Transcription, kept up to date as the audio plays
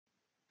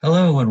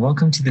Hello and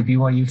welcome to the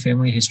BYU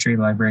Family History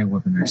Library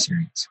webinar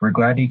series. We're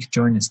glad you could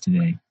join us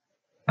today.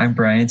 I'm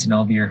Bryant and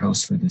I'll be your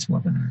host for this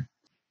webinar.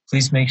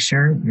 Please make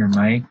sure your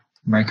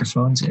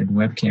microphones and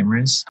web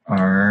cameras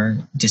are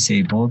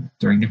disabled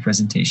during the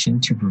presentation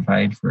to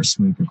provide for a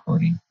smooth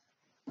recording.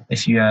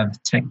 If you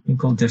have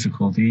technical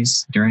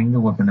difficulties during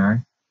the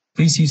webinar,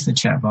 please use the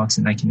chat box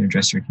and I can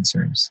address your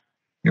concerns.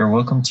 You are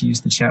welcome to use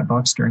the chat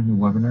box during the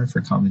webinar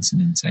for comments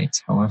and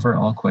insights. However,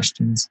 all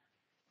questions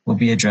will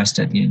be addressed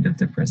at the end of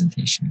the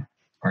presentation.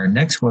 Our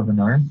next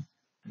webinar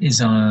is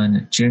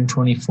on June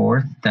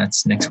 24th.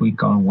 That's next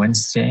week on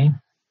Wednesday.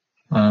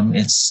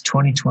 It's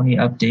 2020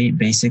 Update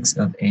Basics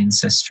of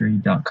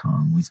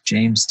Ancestry.com with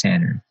James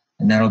Tanner,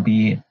 and that'll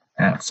be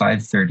at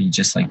 5:30,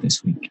 just like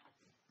this week.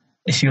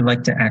 If you'd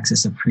like to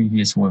access a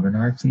previous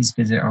webinar, please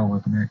visit our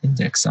webinar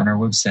index on our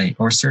website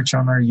or search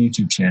on our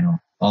YouTube channel.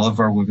 All of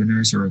our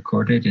webinars are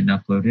recorded and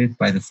uploaded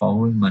by the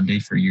following Monday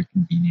for your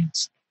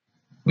convenience.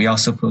 We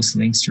also post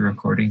links to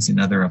recordings and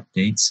other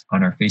updates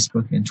on our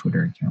Facebook and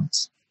Twitter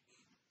accounts.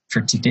 For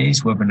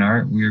today's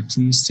webinar, we are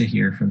pleased to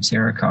hear from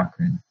Sara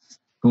Cochran,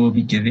 who will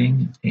be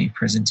giving a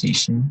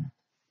presentation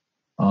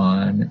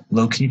on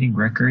locating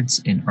records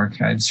in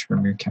archives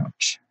from your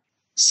couch.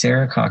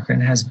 Sara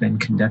Cochran has been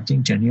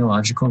conducting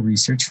genealogical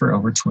research for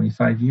over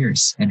 25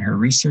 years, and her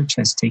research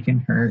has taken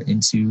her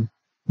into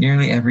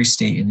nearly every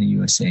state in the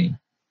USA,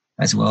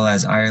 as well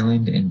as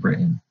Ireland and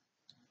Britain.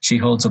 She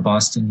holds a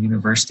Boston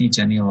University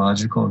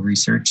Genealogical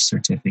Research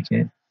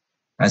Certificate,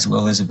 as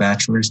well as a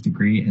bachelor's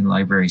degree in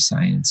library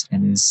science,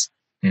 and is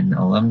an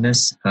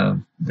alumnus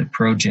of the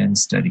ProGen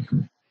study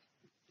group.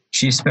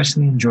 She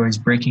especially enjoys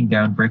breaking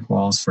down brick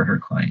walls for her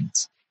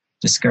clients,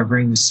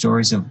 discovering the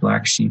stories of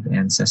Black sheep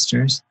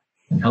ancestors,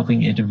 and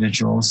helping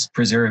individuals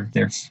preserve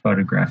their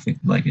photographic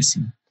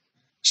legacy.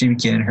 She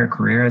began her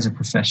career as a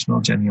professional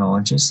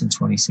genealogist in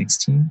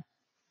 2016,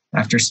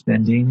 after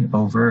spending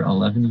over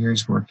 11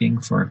 years working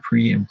for a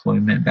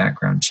pre-employment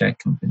background check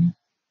company.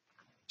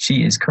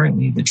 She is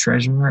currently the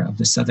treasurer of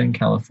the Southern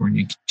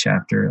California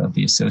chapter of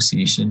the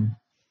Association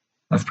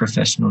of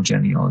Professional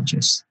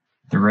Genealogists,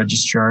 the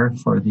registrar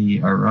for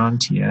the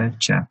Arantia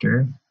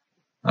chapter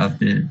of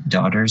the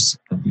Daughters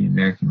of the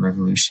American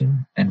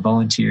Revolution, and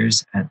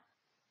volunteers at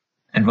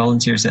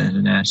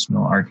the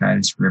National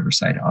Archives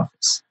Riverside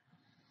office.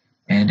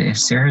 And if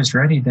Sarah's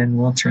ready, then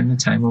we'll turn the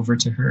time over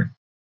to her.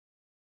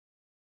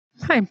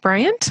 Hi,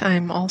 Bryant.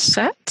 I'm all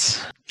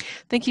set.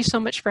 Thank you so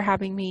much for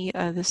having me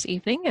this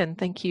evening, and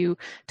thank you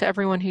to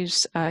everyone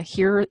who's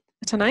here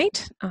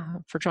tonight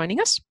for joining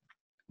us.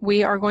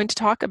 We are going to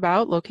talk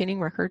about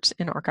locating records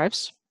in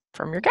archives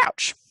from your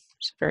couch.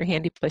 It's a very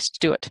handy place to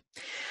do it.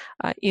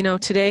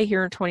 Today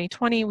here in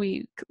 2020,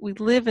 we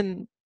live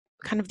in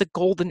kind of the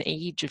golden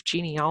age of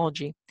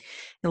genealogy.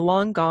 And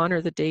long gone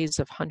are the days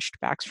of hunched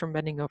backs from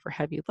bending over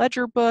heavy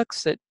ledger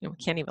books that we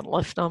can't even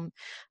lift them,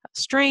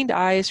 strained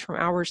eyes from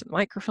hours at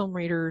microfilm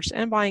readers,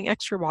 and buying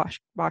extra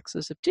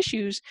boxes of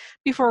tissues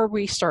before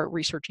we start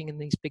researching in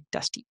these big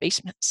dusty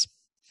basements.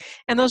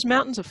 And those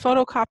mountains of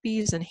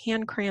photocopies and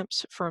hand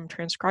cramps from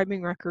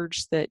transcribing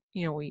records that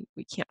we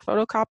can't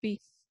photocopy,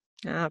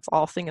 that's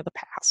all a thing of the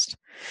past.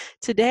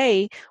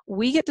 Today,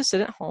 we get to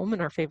sit at home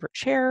in our favorite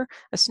chair,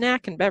 a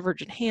snack and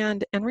beverage in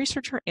hand, and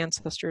research our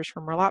ancestors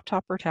from our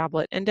laptop or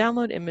tablet and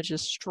download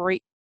images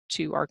straight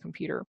to our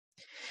computer.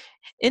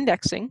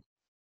 Indexing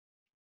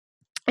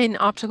and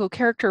optical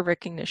character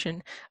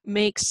recognition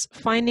makes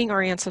finding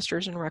our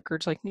ancestors in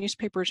records like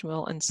newspapers,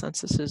 will, and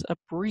censuses a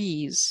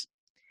breeze.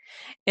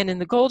 And in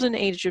the golden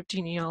age of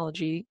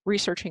genealogy,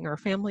 researching our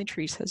family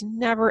trees has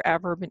never,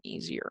 ever been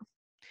easier.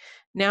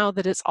 Now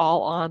that it's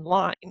all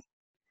online,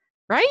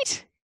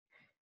 right?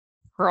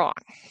 Wrong.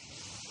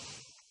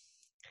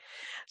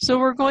 So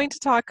we're going to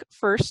talk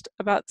first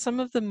about some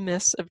of the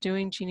myths of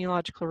doing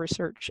genealogical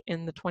research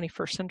in the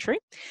 21st century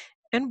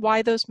and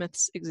why those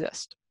myths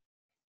exist.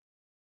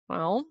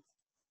 Well,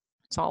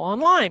 it's all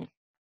online.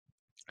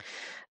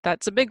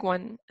 That's a big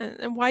one.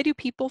 And why do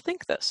people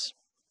think this?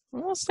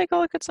 Well, let's take a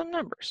look at some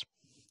numbers.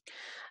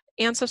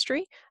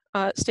 Ancestry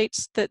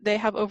states that they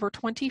have over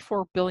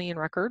 24 billion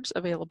records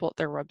available at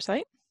their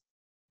website.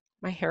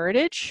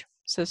 MyHeritage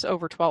says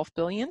over 12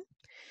 billion.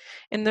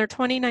 In their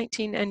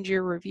 2019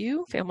 end-year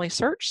review, Family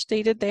Search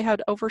stated they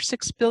had over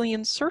 6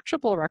 billion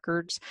searchable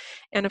records,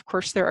 and of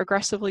course they're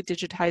aggressively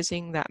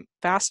digitizing that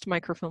vast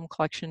microfilm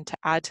collection to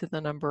add to the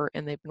number,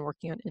 and they've been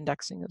working on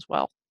indexing as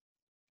well.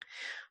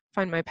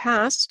 Find My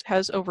Past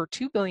has over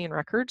 2 billion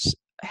records,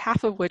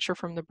 half of which are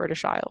from the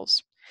British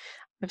Isles.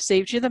 I've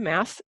saved you the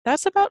math.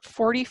 That's about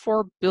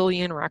 44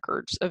 billion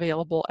records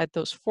available at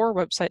those 4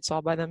 websites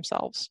all by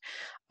themselves.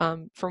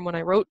 From when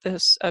I wrote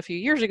this a few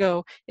years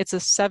ago, it's a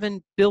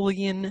 7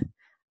 billion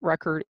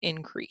record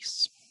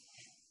increase.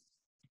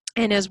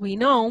 And as we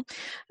know,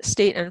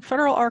 state and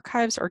federal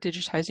archives are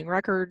digitizing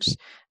records.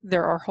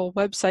 There are whole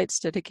websites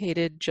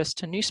dedicated just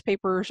to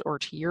newspapers or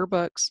to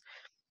yearbooks.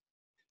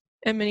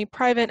 And many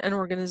private and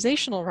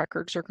organizational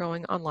records are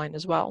going online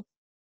as well.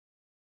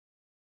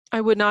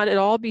 I would not at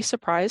all be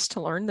surprised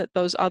to learn that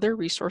those other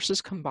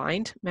resources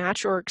combined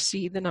match or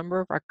exceed the number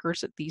of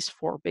records at these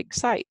 4 big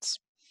sites.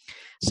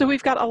 So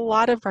we've got a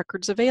lot of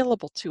records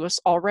available to us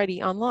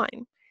already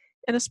online,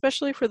 and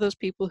especially for those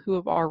people who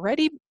have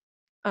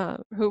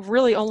who've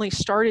really only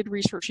started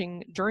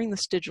researching during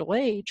this digital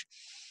age,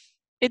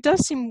 it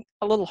does seem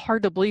a little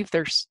hard to believe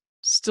there's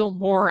still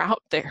more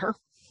out there.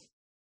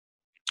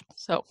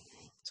 So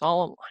it's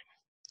all online.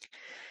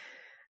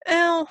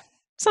 Well,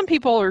 some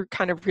people are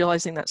kind of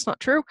realizing that's not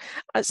true,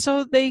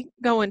 so they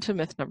go into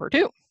myth number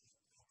 2.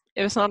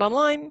 If it's not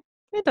online,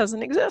 it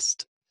doesn't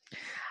exist.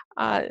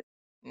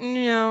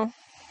 No,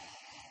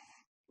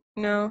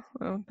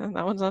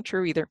 that one's not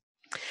true either.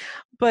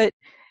 But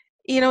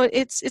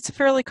it's a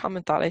fairly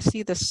common thought. I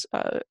see this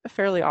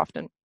fairly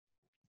often.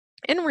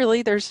 And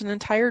really, there's an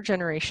entire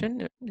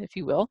generation, if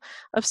you will,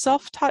 of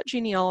self-taught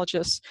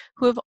genealogists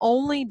who have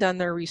only done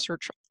their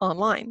research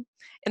online.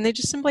 And they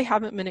just simply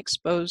haven't been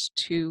exposed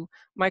to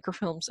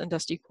microfilms and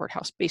dusty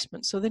courthouse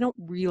basements. So they don't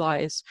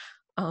realize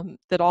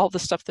that all the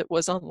stuff that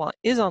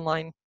is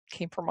online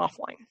came from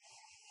offline.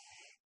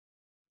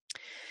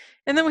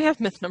 And then we have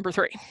myth number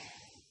 3.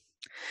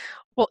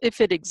 Well, if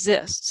it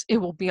exists, it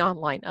will be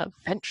online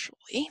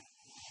eventually.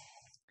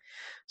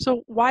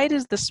 So why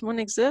does this one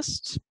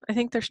exist? I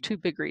think there's 2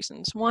 big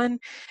reasons. One,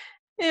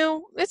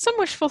 it's some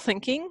wishful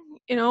thinking,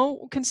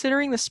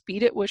 considering the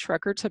speed at which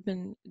records have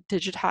been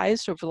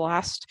digitized over the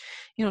last,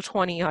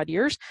 20 odd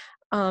years.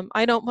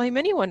 I don't blame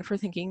anyone for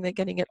thinking that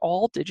getting it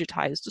all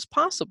digitized is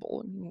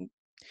possible.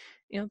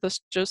 Those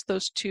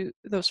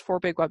 4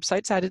 big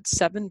websites added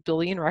 7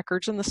 billion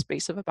records in the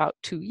space of about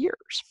 2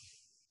 years.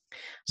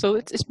 So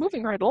it's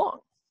moving right along.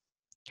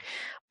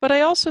 But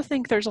I also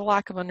think there's a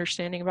lack of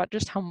understanding about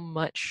just how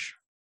much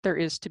there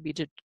is to be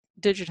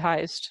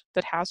digitized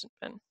that hasn't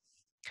been.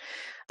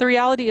 The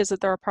reality is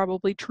that there are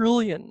probably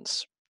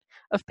trillions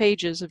of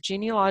pages of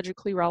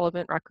genealogically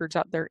relevant records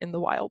out there in the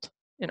wild,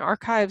 in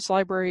archives,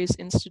 libraries,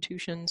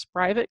 institutions,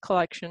 private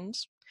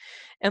collections,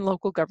 and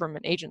local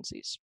government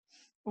agencies.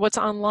 What's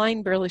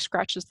online barely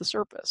scratches the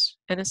surface,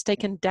 and it's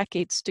taken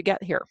decades to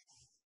get here.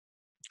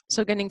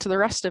 So getting to the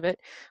rest of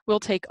it will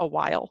take a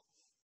while.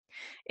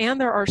 And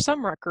there are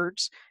some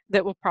records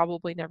that will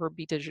probably never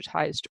be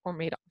digitized or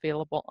made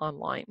available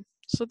online.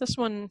 So this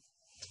one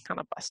kind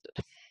of busted.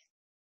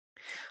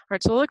 All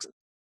right, so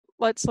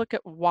let's look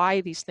at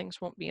why these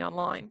things won't be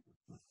online.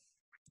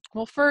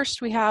 Well,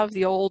 first we have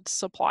the old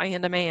supply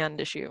and demand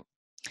issue.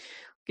 I'll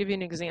give you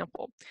an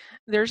example.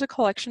 There's a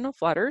collection of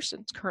letters.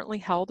 It's currently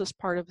held as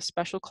part of a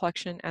special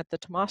collection at the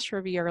Tomas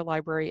Riviera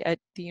Library at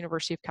the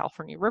University of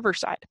California,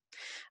 Riverside,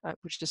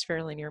 which is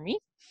fairly near me.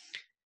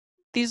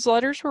 These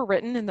letters were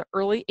written in the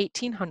early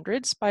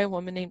 1800s by a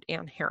woman named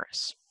Anne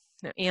Harris.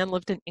 Now, Anne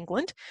lived in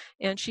England,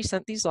 and she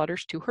sent these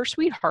letters to her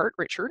sweetheart,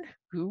 Richard,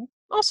 who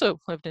also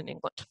lived in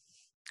England.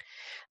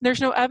 There's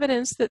no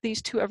evidence that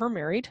these two ever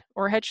married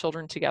or had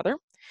children together,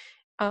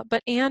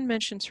 but Anne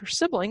mentions her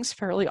siblings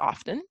fairly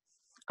often,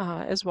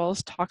 as well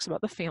as talks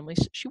about the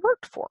families she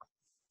worked for.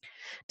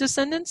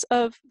 Descendants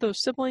of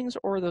those siblings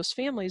or those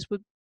families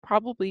would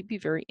probably be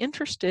very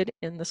interested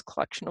in this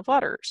collection of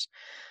letters.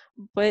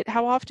 But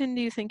how often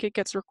do you think it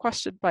gets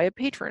requested by a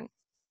patron?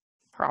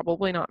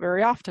 Probably not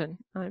very often.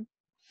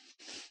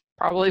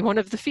 Probably one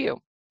of the few.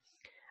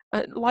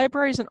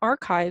 Libraries and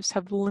archives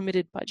have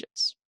limited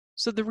budgets.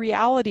 So the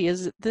reality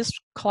is that this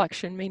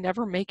collection may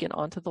never make it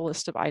onto the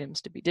list of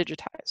items to be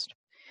digitized.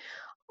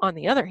 On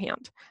the other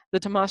hand, the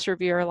Tomas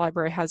Riviera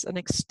Library has an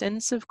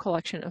extensive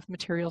collection of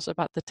materials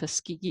about the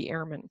Tuskegee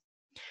Airmen.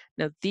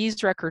 Now,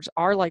 these records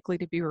are likely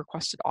to be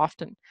requested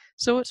often,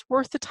 so it's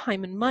worth the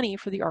time and money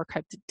for the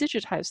archive to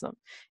digitize them,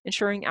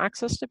 ensuring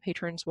access to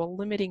patrons while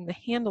limiting the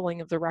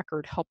handling of the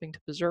record, helping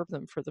to preserve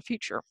them for the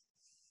future.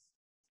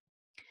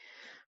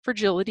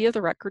 Fragility of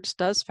the records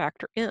does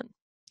factor in.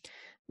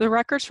 The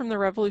records from the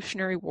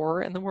Revolutionary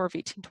War and the War of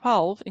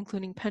 1812,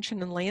 including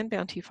pension and land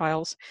bounty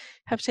files,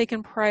 have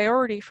taken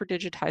priority for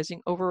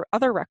digitizing over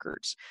other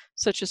records,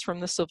 such as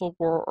from the Civil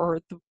War or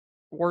the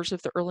wars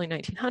of the early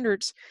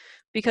 1900s,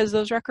 because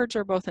those records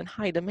are both in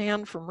high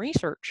demand from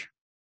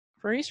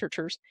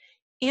researchers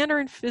and are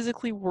in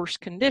physically worse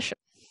condition.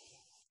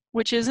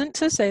 Which isn't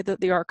to say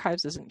that the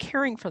archives isn't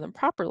caring for them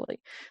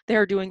properly. They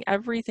are doing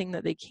everything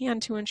that they can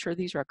to ensure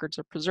these records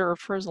are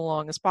preserved for as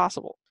long as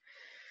possible.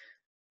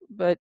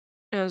 But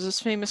as this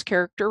famous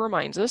character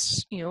reminds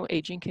us,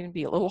 aging can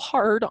be a little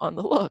hard on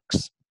the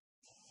looks.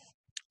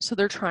 So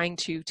they're trying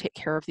to take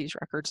care of these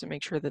records and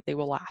make sure that they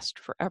will last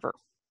forever,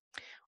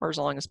 or as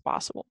long as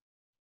possible.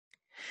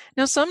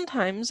 Now,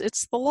 sometimes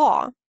it's the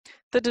law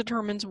that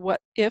determines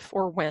what, if,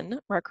 or when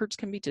records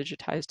can be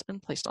digitized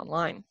and placed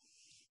online.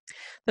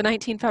 The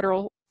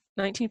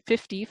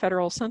 1950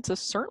 federal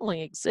census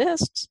certainly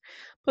exists,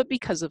 but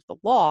because of the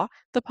law,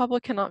 the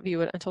public cannot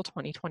view it until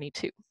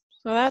 2022.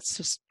 So that's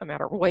just a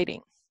matter of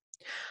waiting.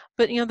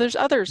 But there's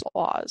other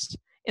laws.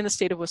 In the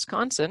state of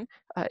Wisconsin,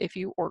 if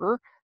you order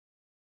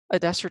a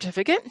death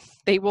certificate,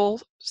 they will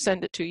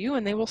send it to you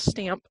and they will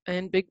stamp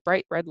in big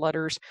bright red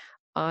letters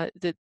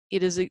that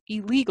it is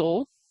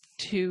illegal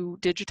to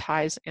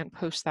digitize and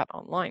post that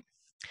online.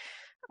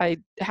 I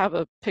have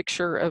a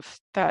picture of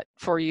that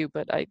for you,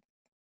 but I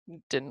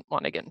didn't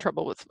want to get in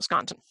trouble with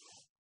Wisconsin.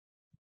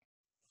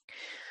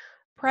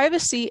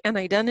 Privacy and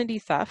identity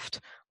theft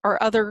are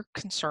other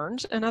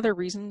concerns and other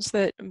reasons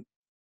that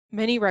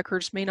many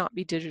records may not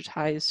be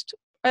digitized,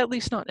 at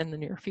least not in the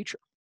near future.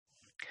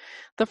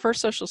 The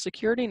first Social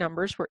Security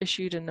numbers were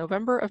issued in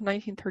November of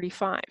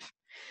 1935,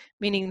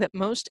 meaning that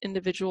most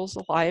individuals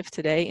alive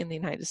today in the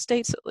United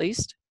States, at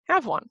least,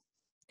 have one.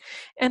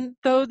 And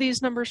though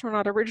these numbers were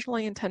not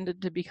originally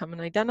intended to become an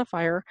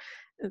identifier,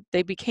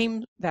 they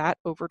became that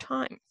over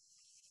time.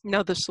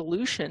 Now, the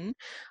solution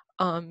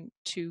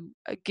to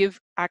give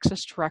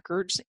access to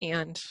records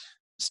and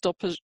still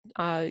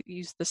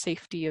use the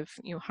safety of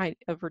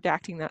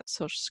redacting that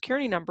Social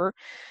Security number,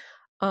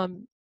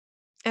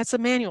 it's a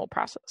manual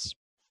process.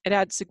 It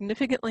adds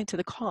significantly to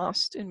the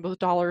cost in both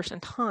dollars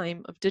and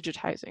time of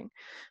digitizing.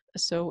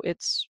 So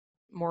it's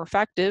more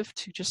effective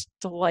to just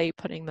delay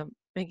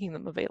making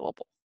them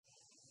available.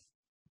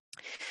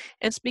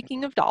 And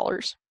speaking of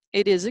dollars,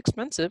 it is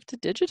expensive to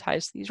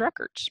digitize these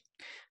records.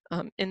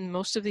 And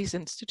most of these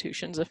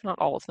institutions, if not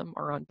all of them,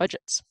 are on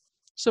budgets.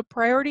 So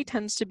priority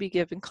tends to be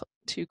given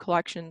to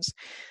collections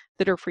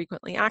that are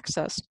frequently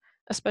accessed,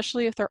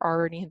 especially if they're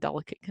already in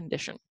delicate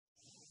condition.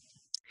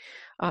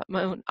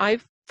 When I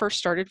first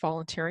started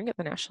volunteering at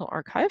the National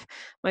Archive,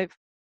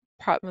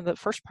 the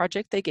first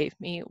project they gave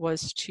me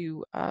was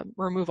to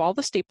remove all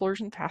the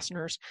staplers and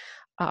fasteners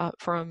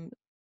from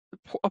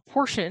a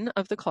portion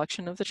of the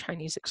collection of the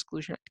Chinese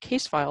Exclusion Act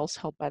case files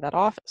held by that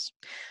office.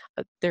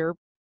 The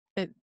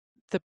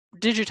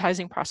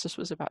digitizing process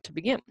was about to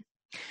begin.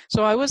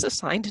 So I was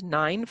assigned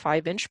 9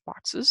 5-inch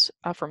boxes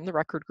from the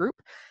record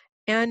group,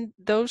 and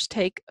those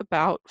take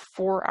about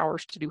 4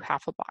 hours to do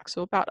half a box,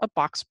 so about a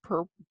box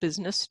per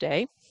business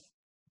day,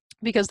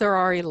 because there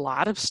are a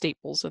lot of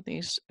staples in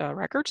these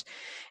records,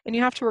 and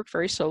you have to work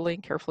very slowly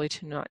and carefully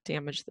to not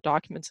damage the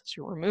documents as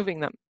you're removing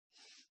them.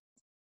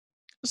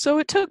 So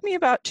it took me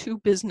about 2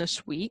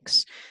 business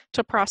weeks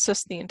to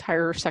process the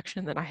entire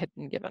section that I had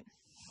been given.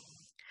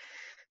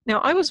 Now,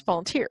 I was a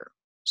volunteer,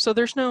 so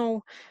there's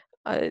no,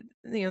 the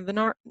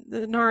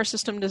NARA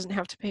system doesn't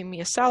have to pay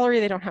me a salary.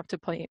 They don't have to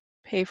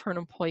pay for an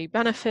employee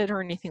benefit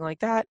or anything like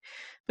that.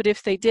 But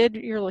if they did,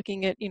 you're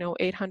looking at,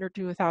 $800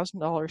 to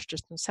 $1,000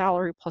 just in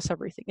salary plus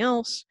everything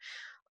else.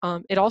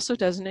 It also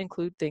doesn't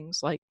include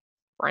things like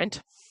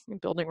rent,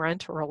 building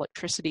rent or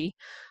electricity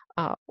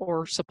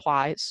or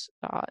supplies,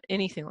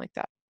 anything like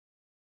that.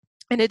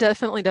 And it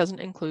definitely doesn't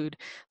include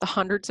the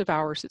hundreds of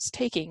hours it's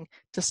taking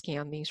to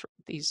scan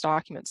these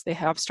documents. They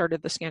have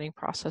started the scanning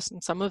process,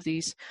 and some of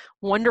these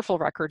wonderful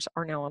records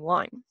are now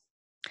online.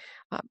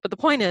 But the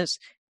point is,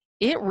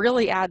 it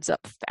really adds up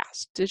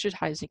fast.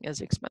 Digitizing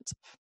is expensive.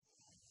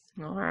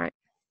 All right.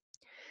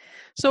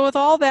 So with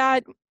all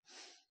that,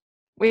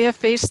 we have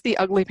faced the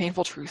ugly,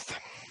 painful truth.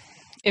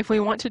 If we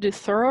want to do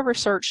thorough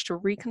research to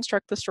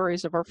reconstruct the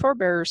stories of our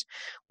forebears,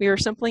 we are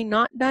simply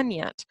not done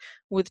yet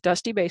with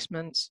dusty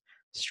basements,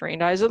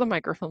 strained eyes of the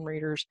microfilm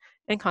readers,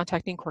 and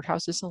contacting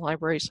courthouses and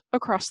libraries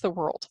across the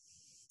world.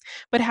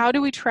 But how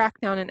do we track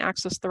down and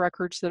access the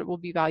records that will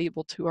be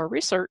valuable to our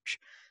research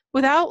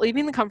without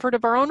leaving the comfort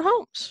of our own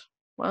homes?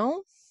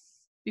 Well,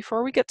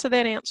 before we get to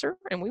that answer,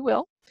 and we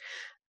will,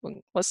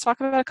 let's talk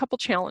about a couple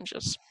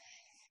challenges.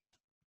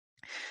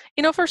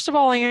 First of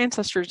all, our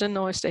ancestors didn't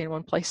always stay in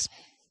one place.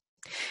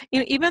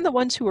 Even the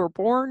ones who were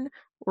born,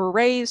 were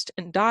raised,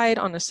 and died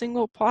on a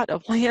single plot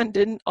of land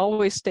didn't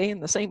always stay in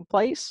the same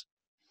place.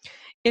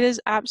 It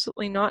is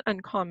absolutely not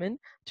uncommon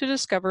to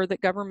discover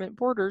that government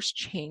borders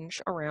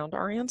change around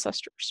our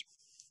ancestors.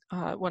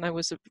 When I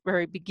was a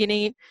very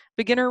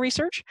beginner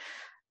researcher,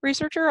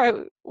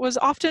 I was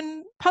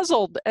often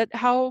puzzled at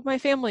how my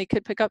family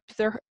could pick up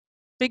their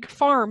big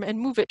farm and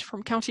move it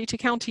from county to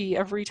county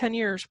every 10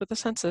 years with the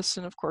census.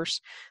 And of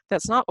course,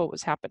 that's not what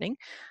was happening.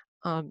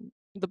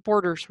 The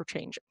borders were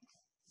changing.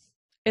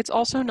 It's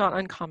also not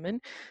uncommon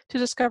to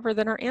discover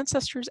that our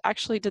ancestors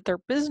actually did their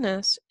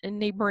business in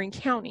neighboring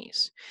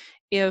counties.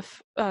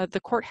 If the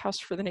courthouse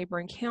for the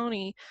neighboring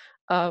county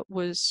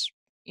was,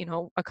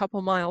 a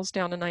couple miles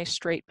down a nice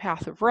straight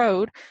path of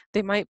road,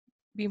 they might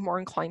be more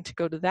inclined to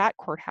go to that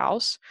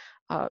courthouse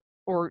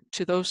or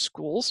to those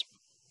schools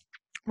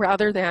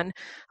rather than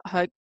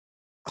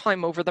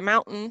climb over the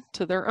mountain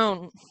to their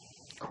own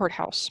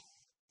courthouse.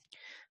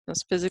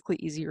 That's physically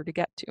easier to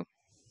get to.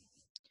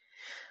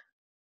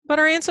 But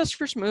our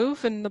ancestors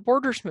moved, and the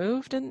borders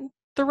moved, and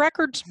the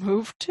records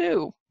moved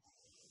too.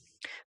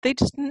 They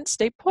just didn't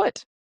stay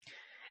put.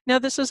 Now,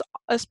 this is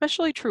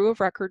especially true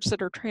of records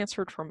that are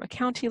transferred from a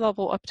county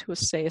level up to,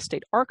 say, a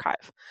state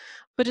archive,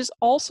 but is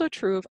also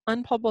true of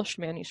unpublished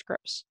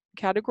manuscripts, a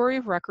category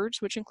of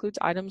records which includes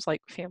items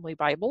like family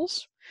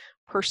Bibles,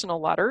 personal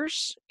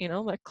letters,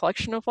 the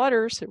collection of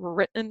letters that were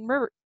written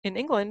in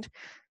England,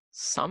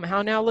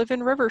 somehow now live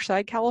in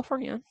Riverside,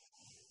 California.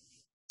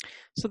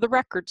 So the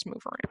records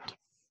move around.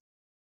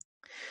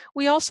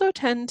 We also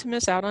tend to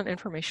miss out on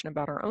information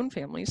about our own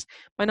families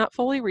by not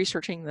fully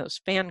researching those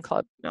fan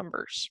club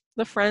members,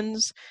 the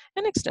friends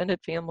and extended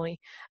family,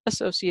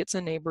 associates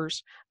and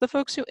neighbors, the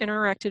folks who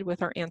interacted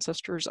with our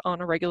ancestors on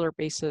a regular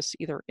basis,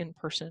 either in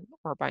person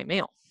or by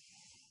mail.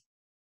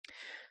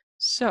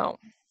 So,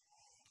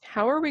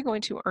 how are we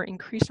going to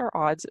increase our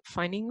odds at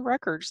finding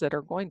records that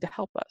are going to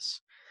help us?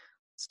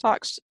 Let's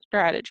talk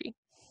strategy.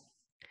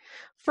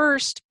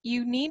 First,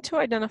 you need to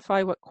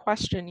identify what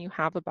question you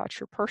have about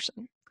your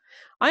person.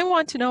 I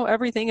want to know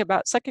everything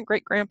about second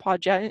great grandpa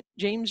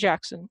James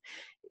Jackson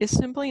is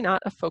simply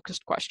not a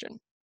focused question.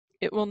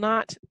 It will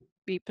not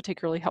be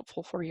particularly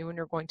helpful for you and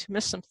you're going to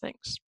miss some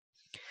things.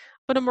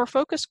 But a more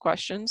focused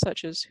question,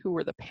 such as who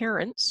were the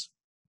parents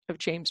of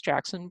James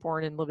Jackson,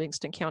 born in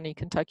Livingston County,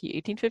 Kentucky,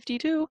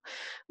 1852,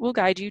 will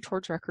guide you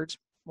towards records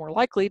more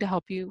likely to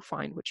help you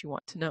find what you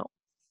want to know.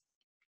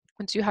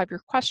 Once you have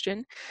your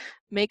question,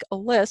 make a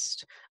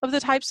list of the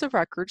types of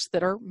records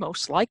that are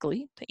most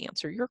likely to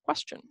answer your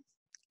question.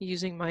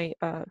 Using my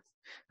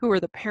who are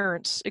the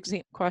parents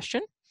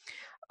question,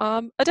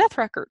 a death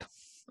record,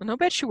 an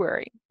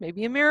obituary,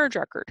 maybe a marriage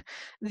record.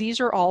 These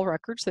are all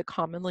records that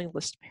commonly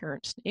list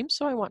parents' names,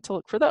 so I want to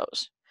look for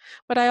those.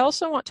 But I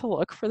also want to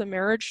look for the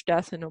marriage,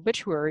 death, and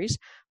obituaries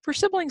for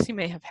siblings you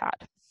may have had.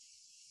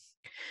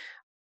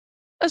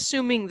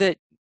 Assuming that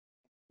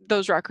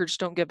those records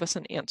don't give us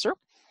an answer,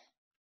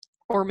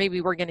 or maybe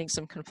we're getting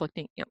some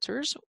conflicting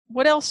answers,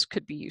 what else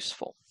could be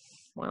useful?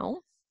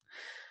 Well,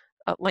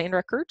 land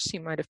records, he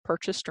might have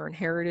purchased or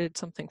inherited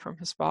something from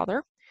his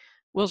father.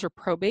 Wills or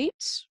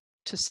probates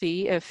to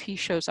see if he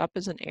shows up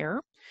as an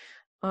heir.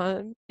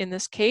 In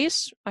this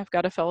case, I've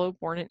got a fellow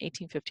born in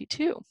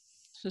 1852.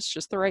 So it's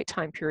just the right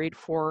time period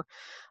for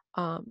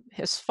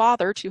his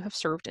father to have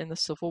served in the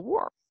Civil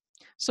War.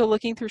 So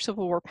looking through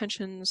Civil War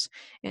pensions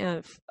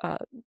and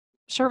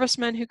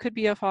servicemen who could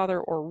be a father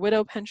or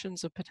widow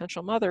pensions of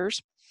potential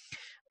mothers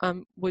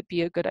would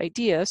be a good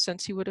idea,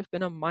 since he would have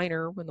been a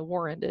minor when the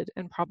war ended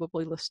and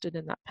probably listed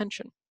in that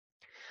pension.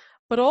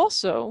 But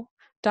also,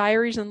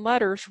 diaries and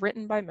letters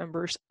written by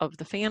members of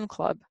the fan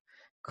club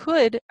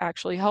could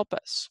actually help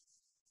us.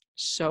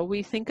 So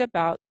we think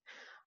about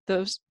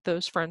those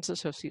friends,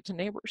 associates, and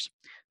neighbors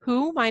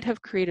who might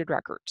have created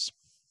records.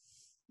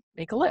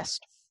 Make a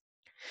list.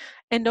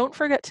 And don't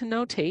forget to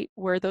notate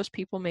where those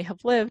people may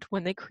have lived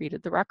when they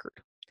created the record.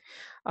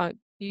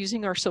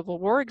 Using our Civil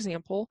War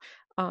example,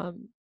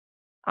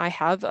 I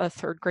have a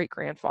third great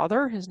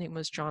grandfather. His name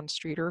was John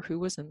Streeter, who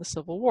was in the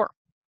Civil War.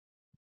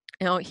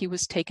 Now, he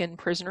was taken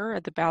prisoner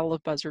at the Battle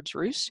of Buzzard's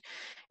Roost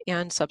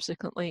and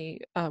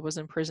subsequently was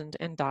imprisoned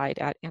and died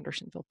at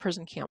Andersonville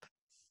prison camp.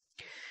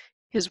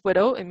 His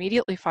widow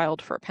immediately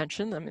filed for a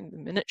pension. I mean, the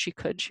minute she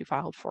could, she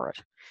filed for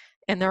it.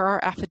 And there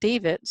are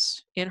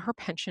affidavits in her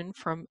pension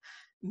from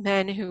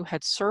men who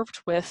had served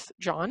with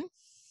John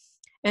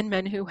and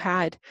men who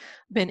had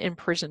been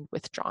imprisoned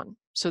with John.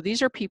 So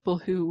these are people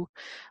who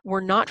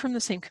were not from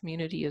the same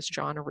community as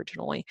John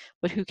originally,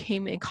 but who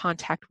came in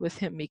contact with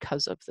him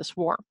because of this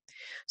war.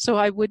 So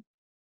I would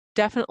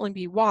definitely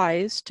be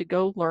wise to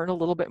go learn a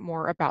little bit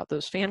more about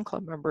those fan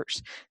club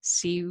members,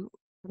 see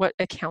what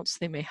accounts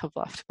they may have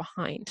left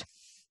behind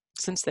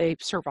since they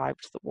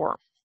survived the war.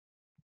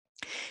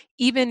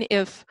 Even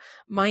if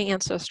my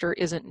ancestor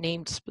isn't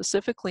named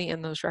specifically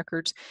in those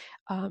records,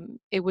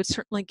 it would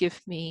certainly give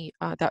me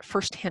that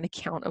firsthand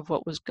account of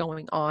what was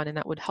going on, and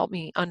that would help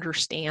me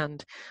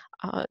understand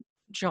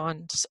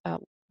John's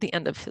the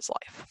end of his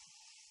life.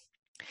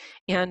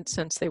 And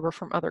since they were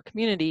from other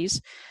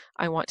communities,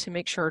 I want to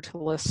make sure to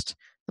list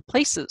the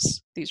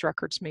places these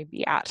records may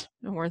be at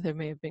and where they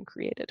may have been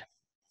created.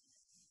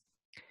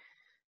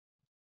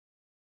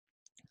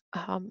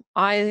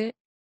 I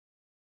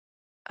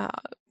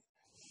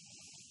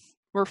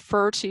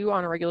refer to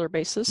on a regular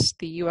basis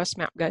the U.S.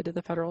 Map Guide to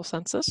the Federal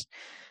Census.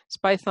 It's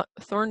by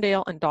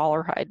Thorndale and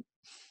Dollarhide.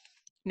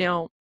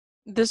 Now,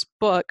 this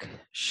book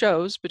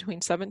shows between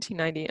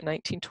 1790 and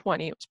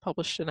 1920, it was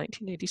published in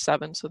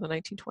 1987, so the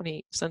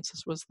 1920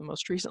 census was the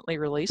most recently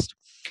released,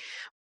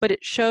 but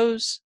it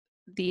shows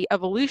the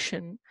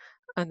evolution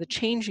and the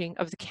changing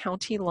of the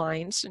county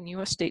lines in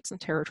U.S. states and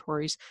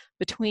territories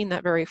between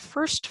that very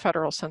first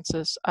federal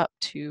census up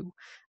to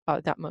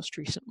that most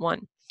recent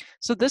one.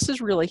 So this is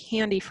really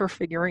handy for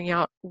figuring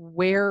out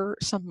where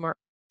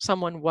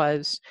someone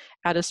was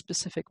at a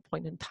specific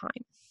point in time.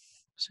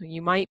 So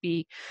you might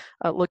be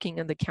looking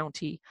in the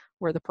county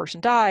where the person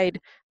died,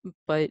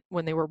 but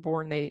when they were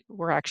born, they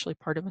were actually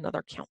part of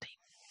another county.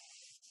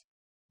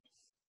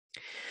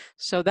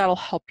 So that'll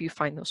help you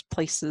find those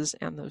places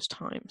and those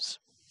times.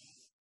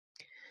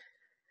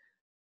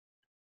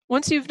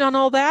 Once you've done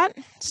all that,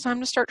 it's time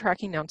to start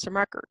tracking down some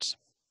records.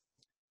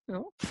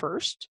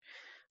 First,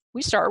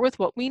 we start with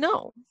what we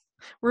know.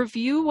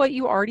 Review what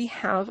you already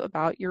have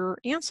about your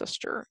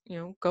ancestor.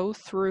 Go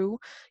through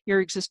your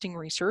existing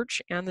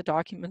research and the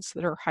documents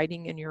that are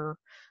hiding in your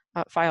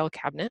file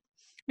cabinet,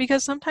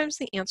 because sometimes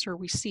the answer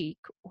we seek,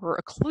 or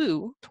a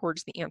clue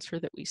towards the answer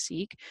that we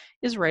seek,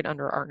 is right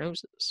under our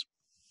noses.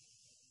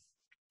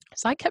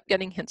 So I kept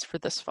getting hints for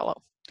this fellow.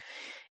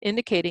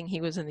 indicating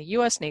he was in the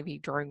U.S. Navy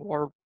during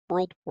World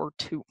War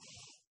II.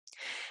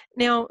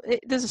 Now,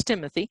 this is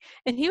Timothy,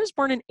 and he was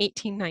born in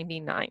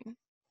 1899.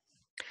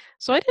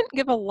 So I didn't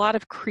give a lot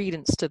of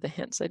credence to the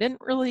hints. I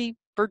didn't really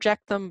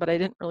project them, but I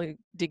didn't really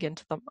dig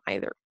into them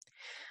either.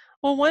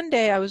 Well, one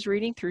day I was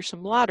reading through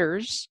some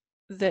letters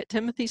that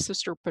Timothy's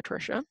sister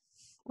Patricia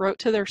wrote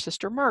to their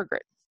sister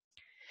Margaret.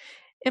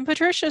 And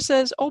Patricia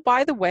says, oh,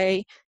 by the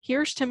way,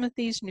 here's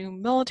Timothy's new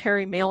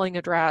military mailing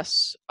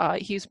address.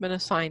 He's been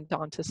assigned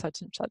onto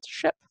such and such a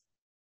ship.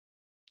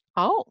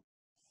 Oh,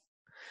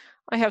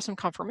 I have some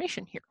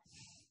confirmation here.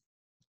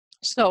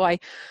 So I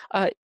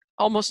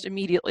almost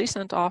immediately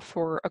sent off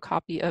for a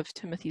copy of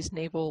Timothy's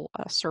naval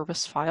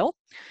service file.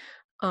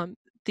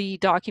 The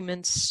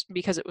documents,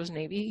 because it was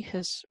Navy,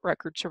 his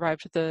record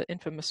survived the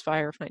infamous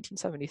fire of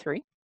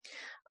 1973.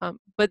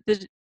 But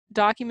the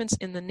documents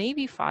in the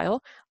Navy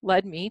file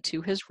led me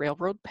to his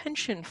railroad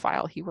pension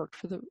file. He worked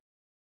for the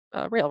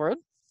railroad.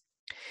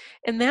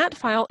 And that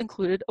file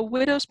included a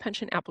widow's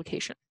pension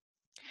application.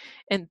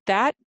 And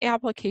that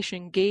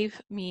application gave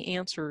me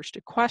answers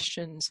to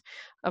questions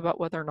about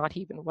whether or not he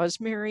even was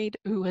married,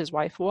 who his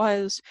wife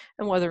was,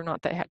 and whether or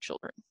not they had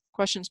children.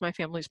 Questions my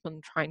family's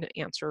been trying to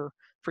answer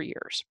for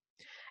years.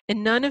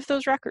 And none of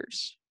those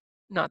records,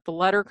 not the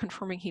letter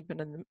confirming he'd been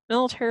in the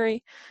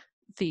military,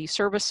 the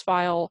service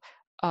file,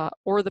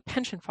 or the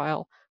pension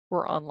file,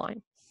 were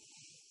online.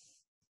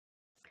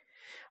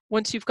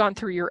 Once you've gone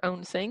through your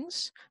own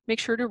things, make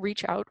sure to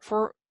reach out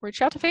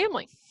to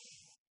family.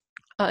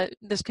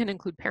 This can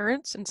include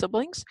parents and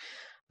siblings,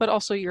 but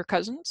also your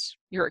cousins,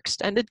 your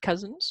extended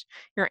cousins,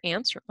 your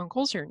aunts, your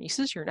uncles, your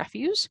nieces, your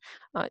nephews,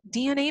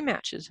 DNA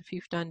matches if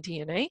you've done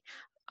DNA.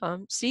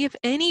 See if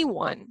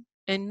anyone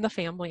in the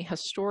family has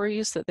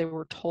stories that they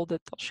were told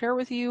that they'll share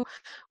with you,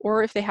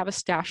 or if they have a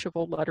stash of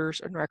old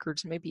letters and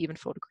records, maybe even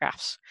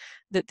photographs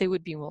that they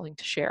would be willing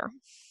to share.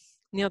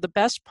 You know, the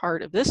best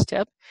part of this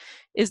tip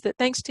is that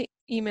thanks to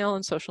email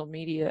and social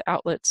media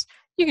outlets,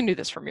 you can do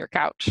this from your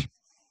couch.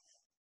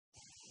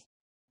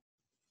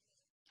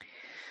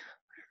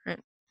 Right.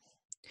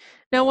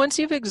 Now, once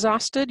you've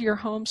exhausted your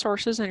home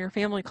sources and your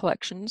family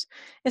collections,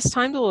 it's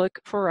time to look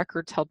for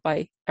records held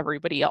by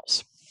everybody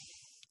else.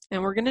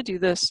 And we're going to do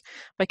this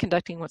by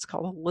conducting what's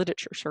called a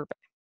literature survey.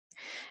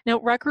 Now,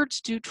 records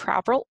do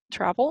travel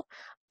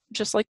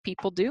just like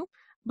people do,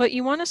 but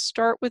you want to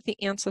start with the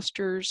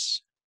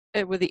ancestors,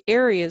 with the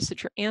areas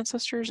that your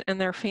ancestors and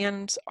their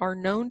fans are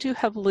known to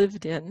have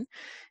lived in,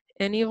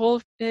 and you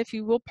will, if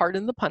you will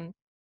pardon the pun,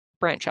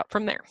 branch out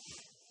from there.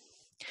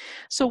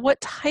 So what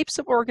types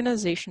of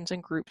organizations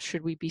and groups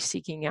should we be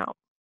seeking out?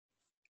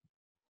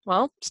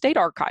 Well, state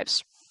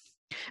archives.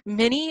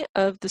 Many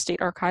of the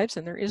state archives,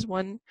 and there is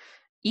one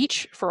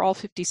each for all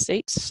 50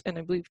 states, and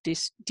I believe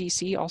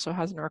DC also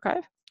has an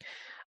archive.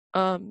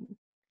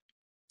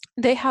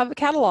 They have a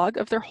catalog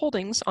of their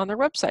holdings on their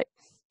website.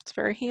 It's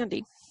very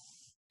handy,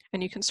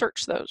 and you can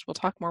search those. We'll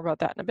talk more about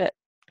that in a bit.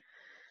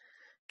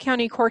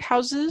 County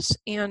courthouses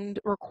and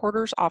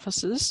recorders'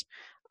 offices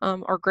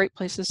are great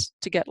places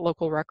to get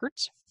local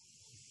records.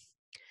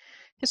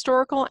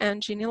 Historical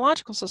and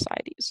genealogical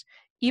societies.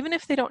 Even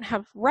if they don't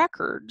have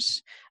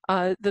records,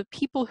 the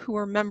people who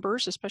are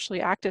members,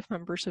 especially active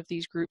members of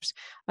these groups,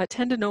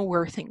 tend to know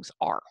where things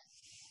are,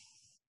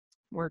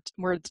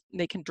 where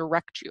they can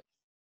direct you.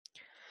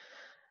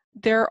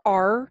 There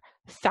are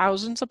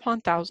thousands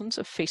upon thousands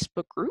of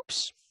Facebook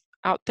groups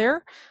out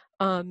there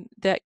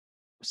that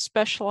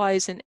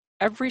specialize in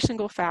every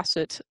single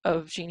facet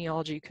of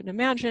genealogy you can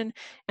imagine,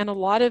 and a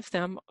lot of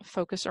them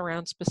focus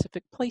around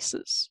specific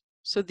places.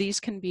 So these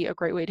can be a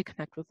great way to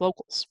connect with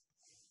locals.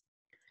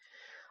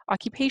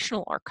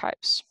 Occupational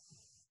archives,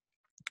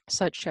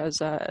 such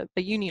as a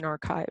union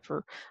archive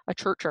or a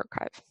church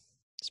archive.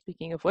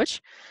 Speaking of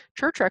which,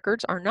 church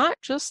records are not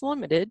just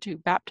limited to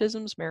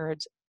baptisms,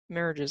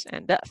 marriages,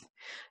 and death.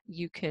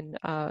 You can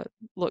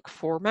look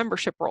for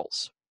membership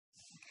rolls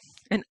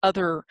and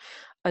other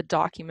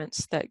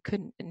documents that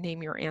could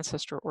name your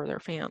ancestor or their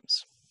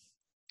fans.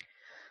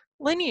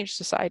 Lineage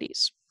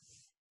societies.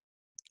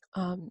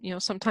 You know,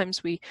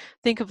 sometimes we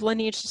think of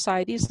lineage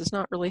societies as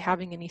not really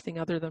having anything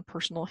other than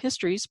personal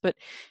histories, but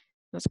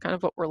that's kind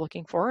of what we're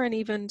looking for. And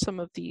even some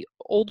of the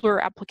older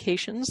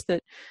applications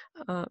that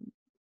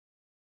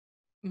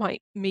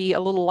might be a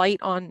little light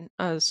on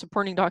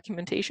supporting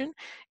documentation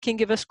can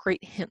give us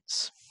great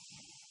hints.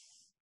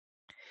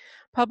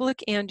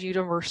 Public and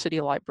university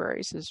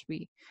libraries, as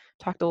we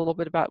talked a little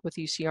bit about with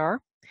UCR,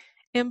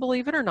 and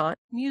believe it or not,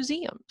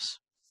 museums.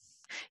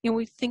 You know,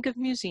 we think of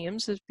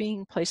museums as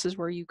being places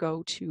where you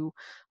go to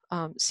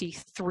see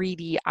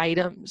 3D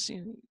items.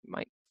 You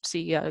might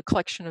see a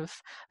collection of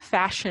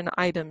fashion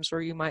items,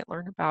 or you might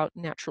learn about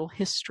natural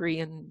history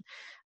and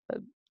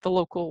the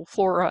local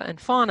flora and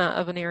fauna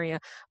of an area.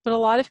 But a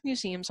lot of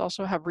museums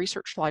also have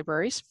research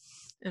libraries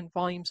and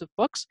volumes of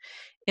books,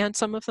 and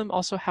some of them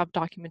also have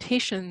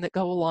documentation that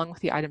go along with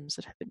the items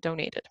that have been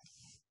donated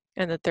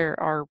and that they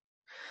are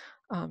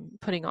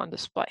putting on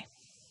display.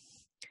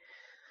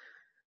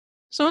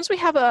 So once we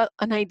have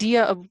an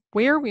idea of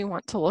where we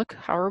want to look,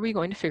 how are we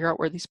going to figure out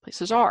where these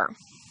places are?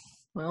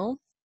 Well,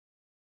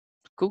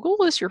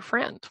 Google is your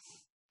friend,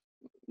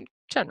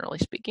 generally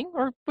speaking,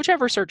 or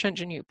whichever search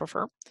engine you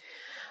prefer.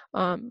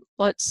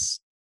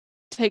 Let's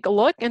take a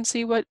look and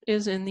see what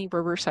is in the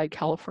Riverside,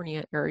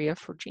 California area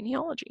for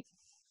genealogy.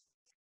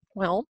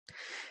 Well,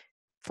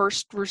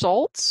 first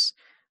results.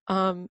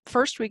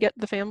 First, we get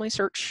the family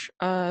search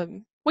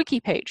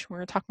wiki page. We're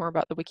going to talk more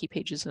about the wiki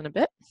pages in a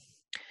bit.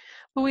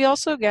 But we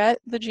also get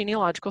the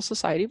Genealogical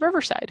Society of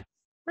Riverside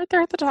right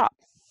there at the top.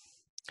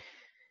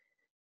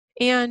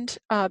 And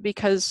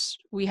because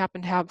we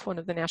happen to have one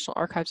of the National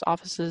Archives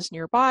offices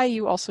nearby,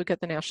 you also get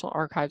the National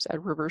Archives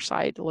at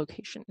Riverside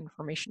location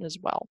information as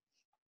well.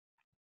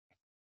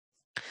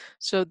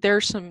 So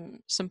there's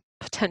some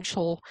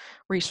potential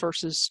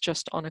resources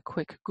just on a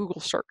quick Google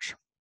search.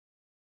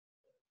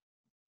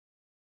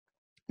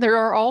 There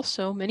are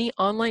also many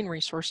online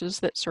resources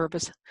that serve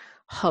as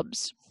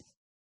hubs.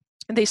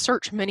 They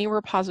search many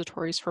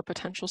repositories for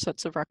potential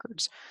sets of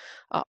records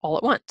all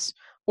at once,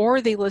 or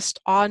they list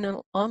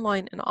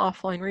online and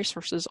offline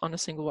resources on a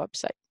single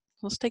website.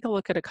 Let's take a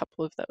look at a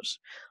couple of those.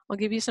 I'll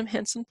give you some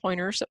hints and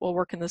pointers that will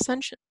work in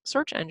the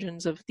search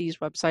engines of these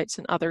websites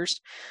and others,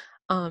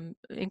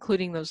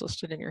 including those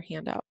listed in your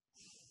handout.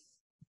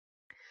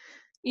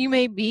 You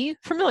may be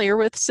familiar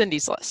with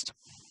Cindy's List.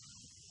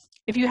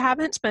 If you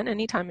haven't spent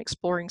any time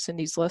exploring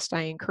Cindy's List,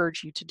 I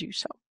encourage you to do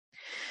so.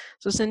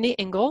 So Cindy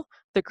Engel,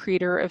 the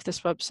creator of this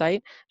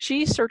website,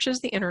 she searches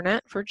the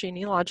internet for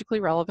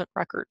genealogically relevant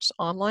records,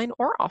 online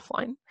or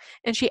offline,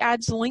 and she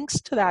adds links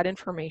to that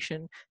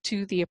information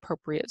to the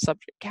appropriate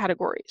subject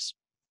categories.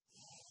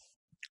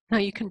 Now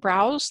you can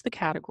browse the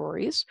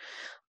categories.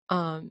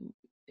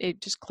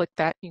 Just click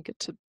that, you get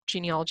to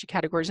genealogy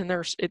categories, and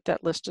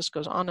that list just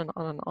goes on and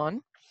on and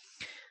on.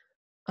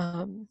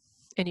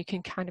 And you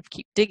can kind of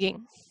keep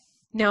digging.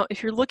 Now,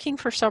 if you're looking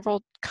for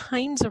several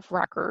kinds of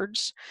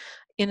records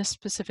in a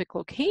specific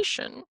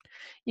location,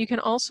 you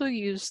can also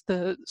use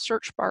the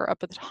search bar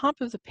up at the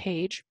top of the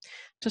page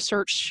to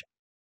search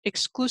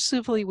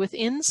exclusively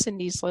within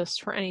Cindy's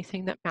List for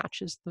anything that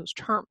matches those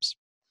terms.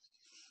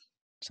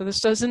 So this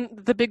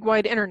doesn't the big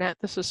wide internet,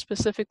 this is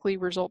specifically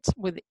results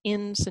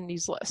within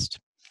Cindy's List.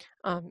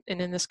 And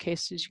in this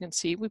case, as you can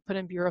see, we put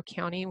in Bureau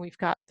County, and we've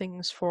got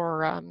things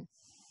for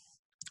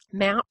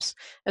maps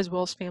as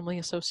well as family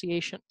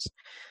associations.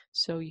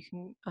 So you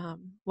can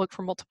look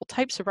for multiple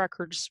types of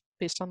records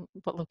based on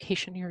what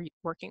location you're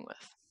working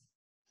with.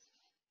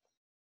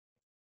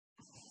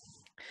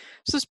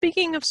 So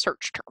speaking of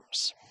search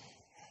terms,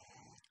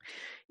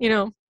 you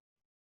know,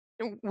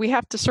 we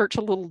have to search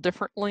a little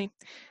differently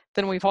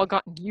than we've all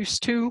gotten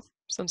used to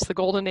since the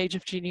golden age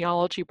of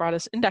genealogy brought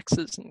us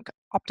indexes and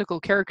optical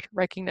character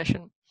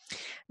recognition,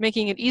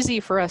 making it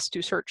easy for us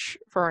to search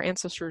for our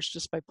ancestors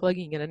just by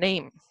plugging in a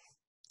name.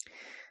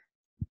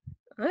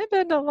 I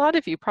bet a lot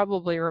of you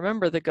probably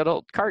remember the good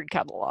old card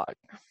catalog.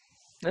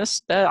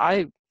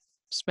 I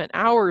spent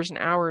hours and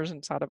hours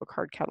inside of a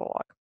card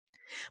catalog.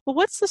 Well,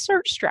 what's the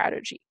search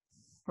strategy,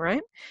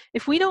 right?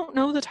 If we don't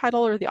know the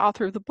title or the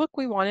author of the book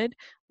we wanted,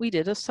 we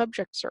did a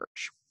subject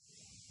search.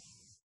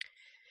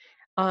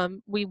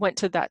 We went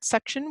to that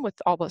section with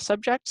all the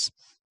subjects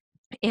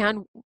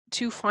and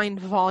to find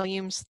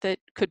volumes that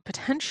could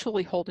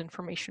potentially hold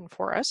information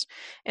for us,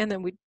 and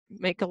then we'd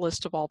make a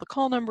list of all the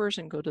call numbers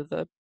and go to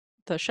the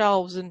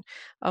shelves and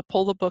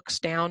pull the books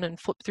down and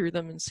flip through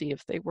them and see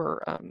if they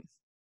were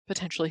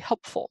potentially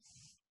helpful.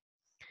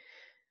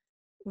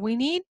 We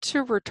need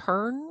to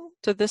return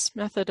to this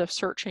method of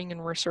searching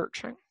and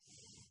researching.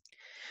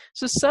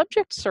 So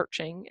subject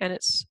searching and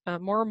its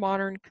more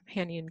modern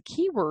companion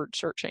keyword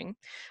searching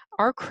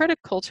are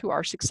critical to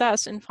our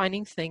success in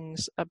finding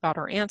things about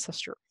our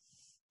ancestor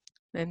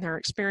and their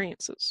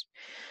experiences.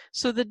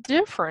 So the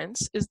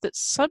difference is that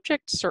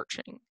subject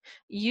searching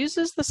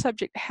uses the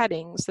subject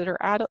headings that are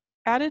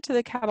added to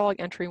the catalog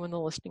entry when the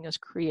listing is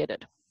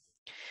created.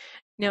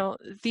 Now,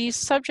 these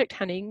subject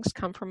headings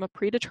come from a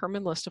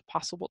predetermined list of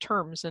possible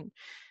terms, and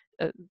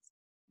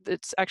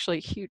it's actually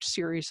a huge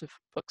series of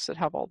books that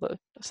have all the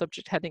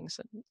subject headings,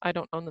 and I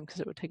don't own them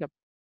because it would take up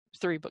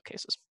 3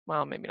 bookcases.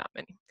 Well, maybe not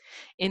many.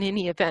 In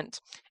any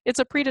event, it's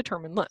a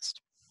predetermined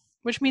list,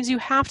 which means you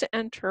have to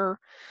enter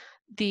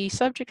the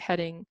subject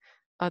heading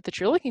that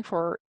you're looking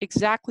for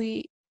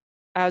exactly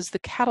as the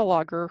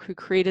cataloger who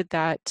created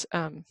that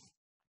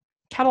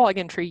catalog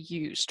entry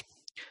used.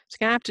 So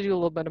you're gonna have to do a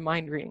little bit of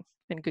mind reading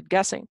and good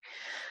guessing.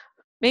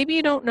 Maybe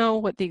you don't know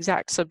what the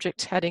exact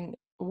subject heading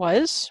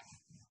was,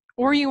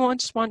 or you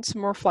just want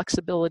some more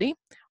flexibility.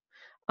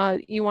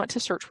 You want to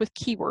search with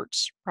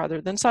keywords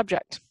rather than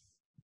subject,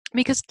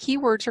 because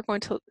keywords are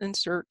going to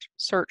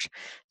search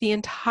the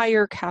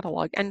entire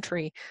catalog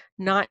entry,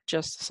 not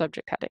just the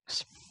subject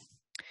headings.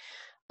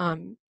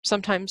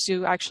 Sometimes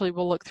you actually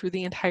will look through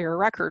the entire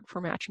record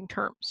for matching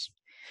terms.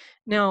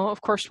 Now,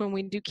 of course, when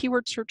we do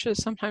keyword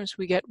searches, sometimes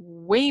we get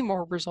way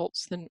more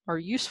results than are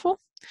useful.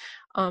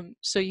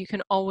 So you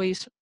can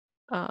always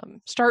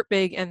start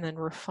big and then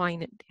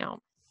refine it down.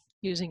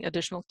 using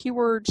additional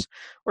keywords,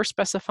 or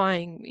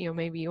specifying,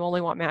 maybe you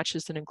only want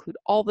matches that include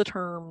all the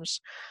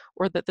terms,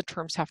 or that the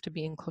terms have to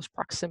be in close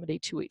proximity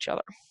to each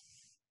other.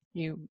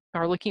 You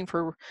are looking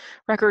for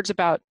records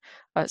about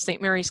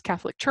St. Mary's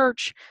Catholic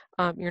Church.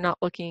 You're not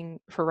looking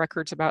for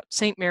records about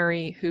St.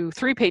 Mary, who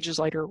 3 pages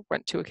later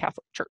went to a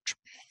Catholic church.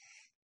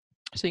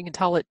 So you can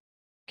tell it,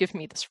 give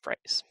me this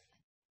phrase.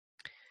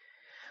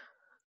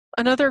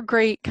 Another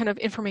great kind of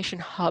information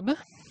hub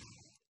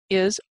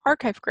is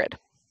Archive Grid.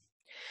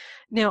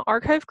 Now,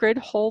 Archive Grid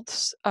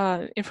holds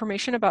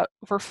information about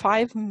over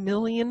 5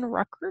 million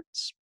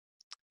records,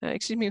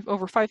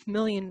 over 5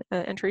 million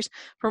entries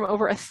from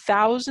over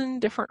 1,000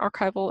 different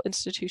archival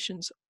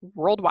institutions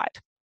worldwide.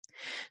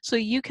 So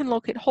you can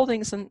locate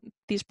holdings in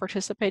these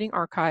participating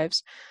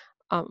archives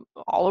all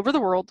over the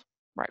world,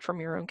 right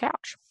from your own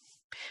couch.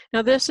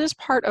 Now, this is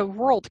part of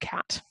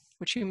WorldCat,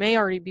 which you may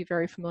already be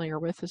very familiar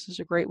with. This is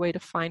a great way to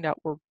find out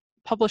where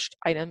published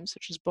items,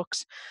 such as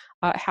books,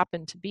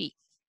 happen to be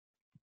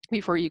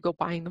before you go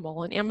buying them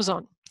all on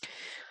Amazon.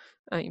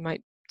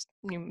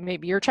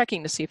 Maybe you're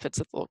checking to see if it's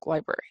at the local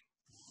library.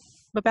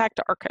 But back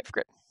to Archive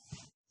Grid.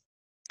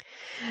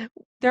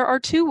 There are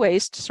 2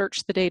 ways to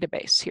search the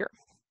database here.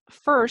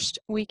 First,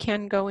 we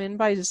can go in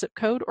by zip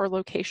code or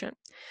location.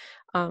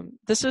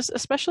 This is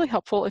especially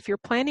helpful if you're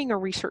planning a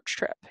research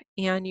trip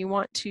and you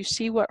want to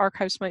see what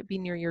archives might be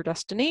near your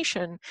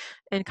destination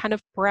and kind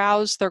of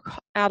browse their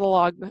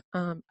catalog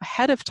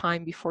ahead of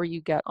time before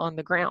you get on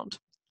the ground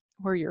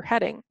where you're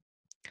heading.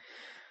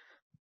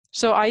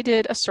 So I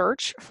did a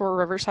search for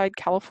Riverside,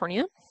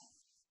 California,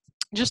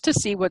 just to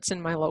see what's in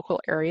my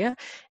local area,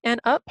 and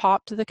up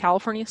popped the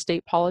California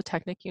State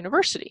Polytechnic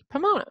University,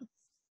 Pomona.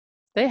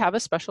 They have a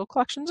special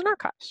collections and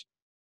archives.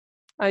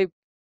 I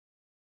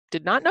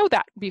did not know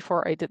that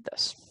before I did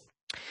this.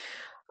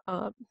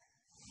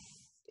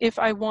 If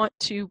I want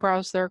to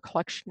browse their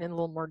collection in a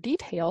little more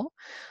detail,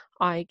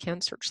 I can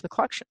search the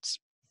collections.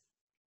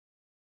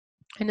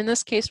 And in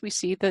this case, we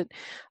see that,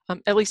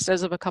 at least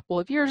as of a couple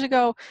of years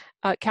ago,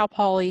 Cal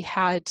Poly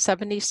had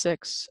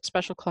 76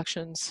 special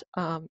collections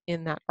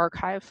in that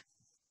archive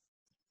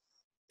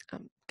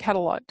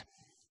cataloged.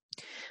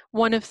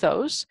 One of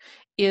those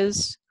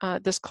is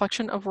this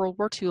collection of World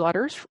War II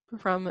letters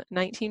from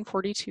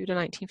 1942 to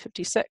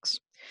 1956.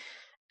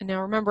 And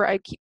now remember, I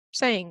keep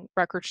saying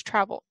records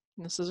travel,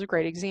 and this is a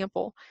great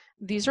example.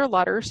 These are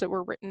letters that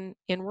were written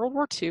in World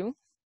War II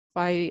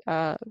by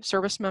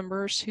service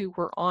members who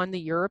were on the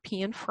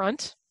European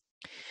front,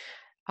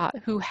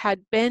 who had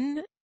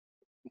been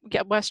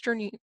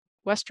Western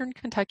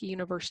Kentucky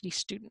University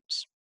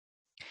students.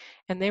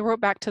 And they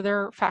wrote back to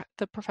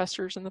the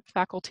professors and the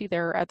faculty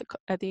there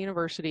at the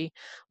university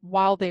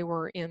while they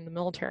were in the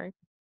military.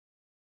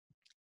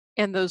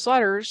 And those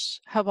letters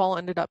have all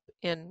ended up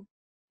in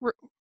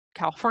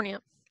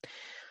California.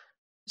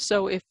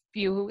 So if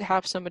you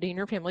have somebody in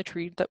your family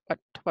tree that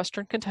went to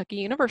Western Kentucky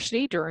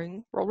University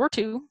during World War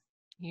II,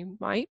 you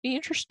might be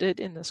interested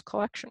in this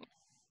collection.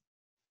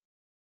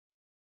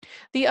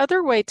 The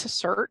other way to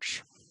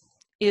search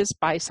is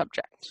by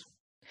subject.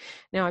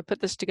 Now, I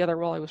put this together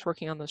while I was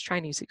working on those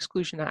Chinese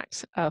Exclusion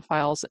Act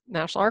files at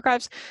National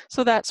Archives,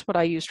 so that's what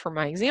I used for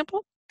my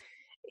example.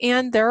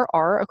 And there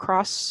are,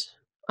 across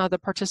the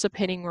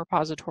participating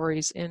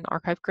repositories in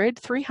Archive Grid,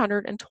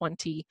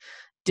 320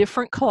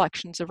 different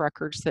collections of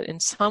records that in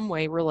some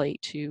way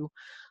relate to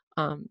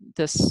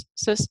this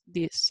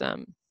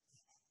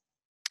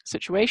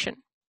situation.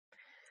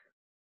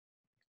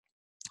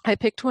 I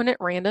picked one at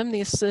random.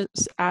 This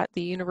is at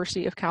the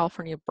University of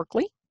California,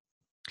 Berkeley,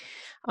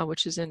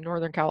 which is in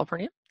Northern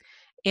California.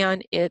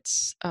 And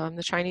it's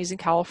the Chinese in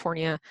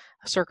California,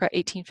 circa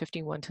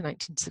 1851 to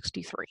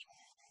 1963.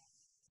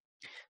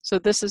 So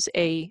this is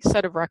a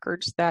set of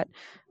records that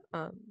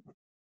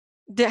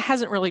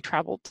hasn't really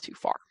traveled too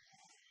far.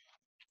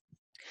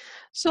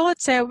 So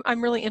let's say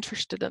I'm really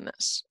interested in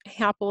this.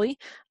 Happily,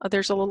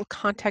 there's a little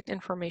contact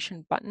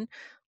information button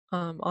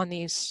on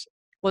these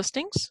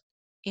listings,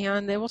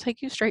 and they will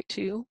take you straight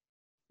to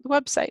the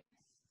website.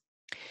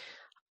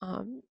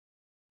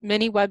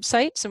 Many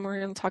websites, and we're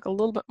going to talk a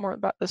little bit more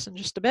about this in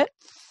just a bit,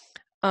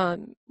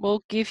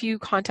 will give you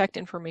contact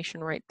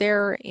information right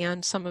there,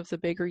 and some of the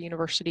bigger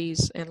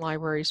universities and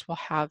libraries will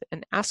have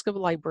an Ask a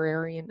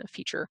Librarian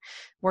feature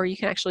where you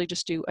can actually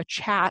just do a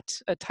chat,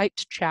 a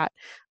typed chat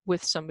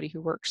with somebody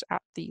who works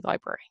at the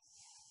library.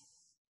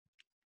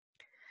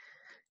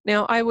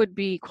 Now, I would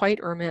be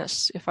quite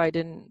remiss if I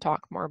didn't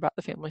talk more about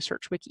the Family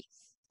Search Wiki.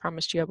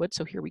 Promised you I would,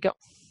 so here we go.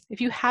 If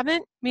you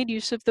haven't made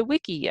use of the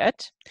wiki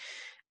yet,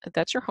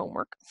 that's your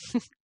homework.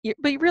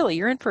 But really,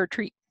 you're in for a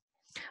treat.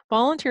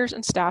 Volunteers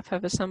and staff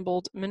have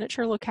assembled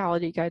miniature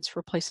locality guides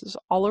for places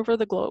all over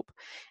the globe.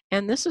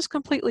 And this is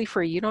completely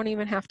free. You don't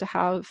even have to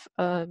have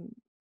an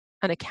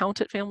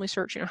account at Family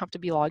Search. You don't have to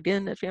be logged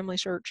in at Family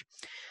Search.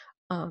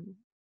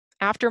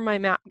 After my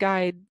map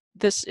guide,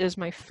 this is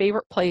my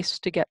favorite place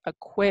to get a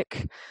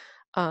quick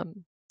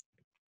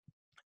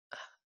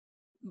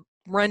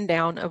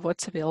rundown of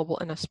what's available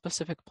in a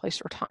specific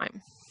place or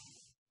time.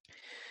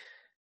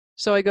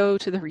 So I go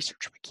to the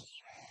Research Wiki.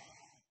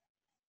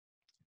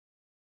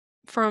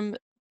 from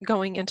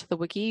going into the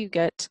wiki, you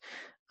get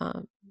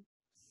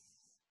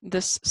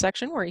this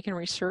section where you can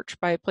research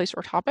by place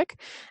or topic,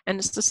 and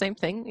it's the same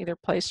thing, either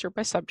place or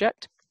by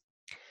subject.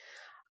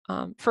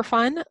 For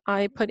fun,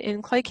 I put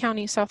in Clay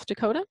County, South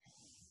Dakota,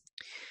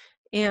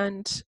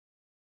 and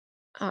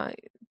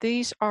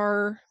these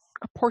are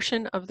a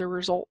portion of the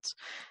results.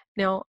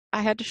 Now,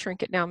 I had to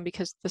shrink it down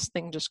because this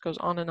thing just goes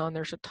on and on.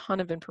 There's a ton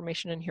of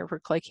information in here for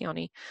Clay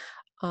County.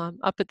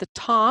 Up at the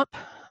top,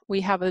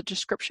 we have a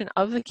description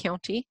of the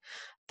county,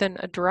 then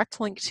a direct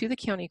link to the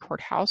county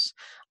courthouse,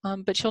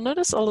 but you'll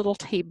notice a little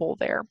table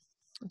there.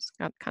 It's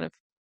got kind of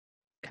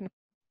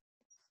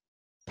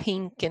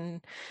pink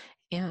and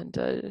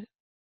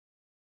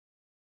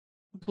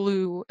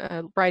blue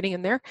writing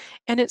in there,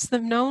 and it's the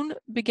known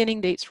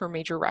beginning dates for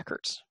major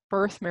records: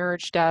 birth,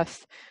 marriage,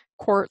 death,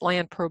 court,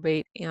 land,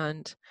 probate,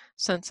 and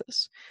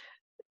census.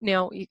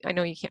 Now, I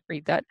know you can't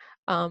read that,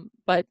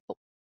 but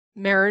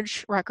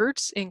marriage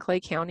records in Clay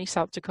County,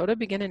 South Dakota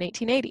begin in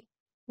 1880.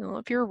 Well,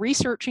 if you're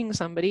researching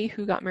somebody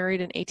who got married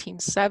in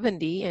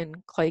 1870 in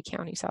Clay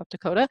County, South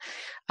Dakota,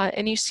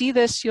 and you see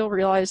this, you'll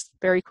realize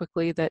very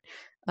quickly that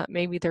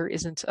maybe there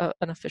isn't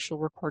an official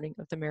recording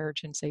of the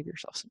marriage, and save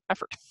yourself some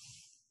effort.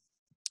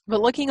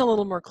 But looking a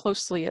little more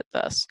closely at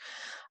this,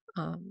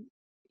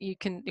 you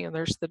can,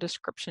 there's the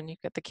description, you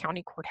get the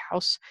county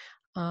courthouse,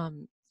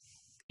 and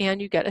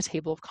you get a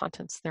table of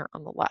contents there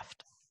on the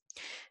left.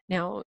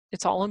 Now,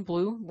 it's all in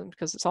blue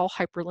because it's all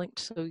hyperlinked,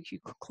 so you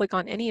click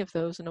on any of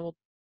those and it will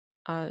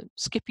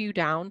skip you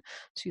down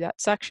to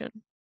that section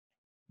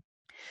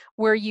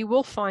where you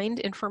will find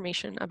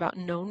information about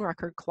known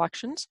record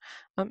collections.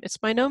 It's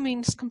by no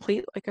means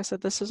complete. Like I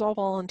said, this is all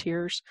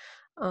volunteers,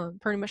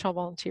 pretty much all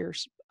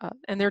volunteers,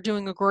 and they're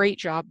doing a great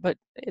job, but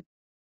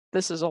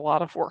this is a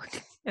lot of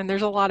work, and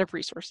there's a lot of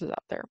resources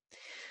out there.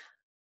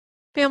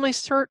 Family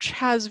Search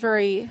has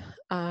very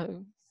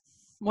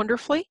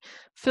wonderfully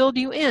filled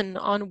you in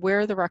on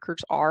where the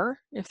records are,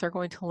 if they're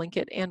going to link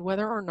it, and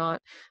whether or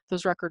not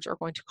those records are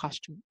going to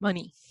cost you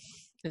money.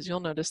 As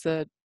you'll notice,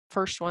 the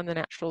first one, the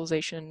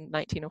naturalization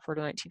 1904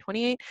 to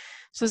 1928,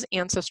 says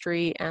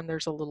ancestry, and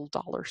there's a little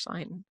dollar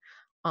sign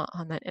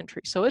on that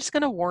entry. So it's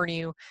going to warn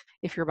you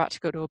if you're about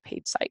to go to a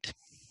paid site.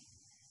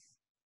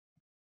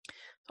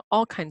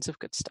 All kinds of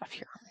good stuff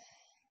here.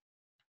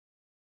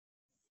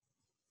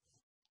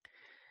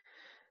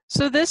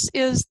 So this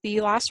is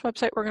the last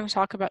website we're going to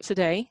talk about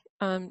today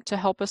to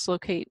help us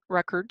locate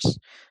records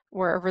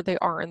wherever they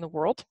are in the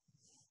world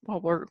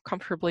while we're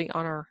comfortably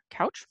on our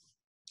couch.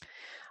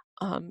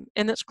 And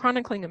it's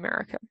Chronicling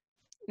America.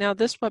 Now,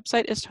 this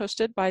website is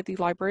hosted by the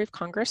Library of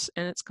Congress,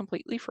 and it's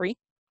completely free.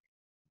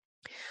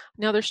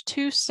 Now, there's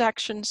two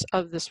sections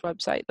of this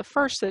website. The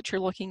first that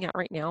you're looking at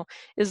right now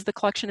is the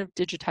collection of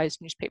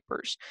digitized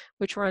newspapers,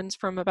 which runs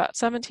from about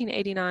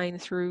 1789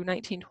 through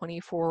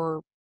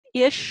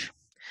 1924-ish.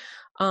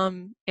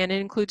 And it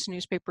includes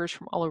newspapers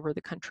from all over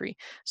the country.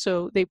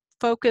 So they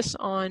focus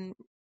on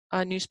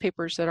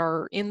newspapers that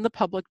are in the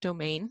public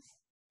domain.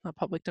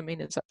 Public domain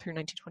is up through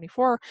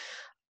 1924.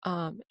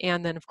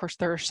 And then, of course,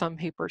 there are some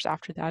papers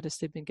after that as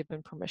they've been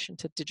given permission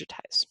to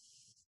digitize.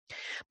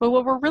 But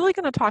what we're really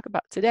going to talk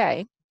about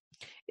today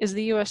is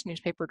the U.S.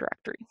 Newspaper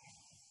Directory.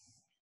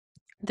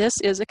 This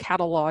is a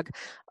catalog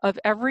of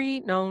every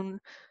known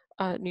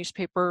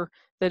newspaper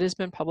that has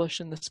been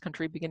published in this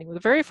country, beginning with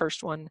the very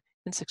first one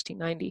in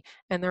 1690,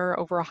 and there are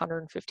over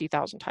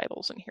 150,000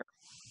 titles in here.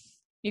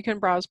 You can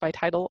browse by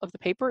title of the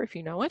paper if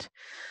you know it,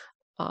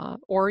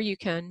 or you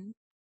can,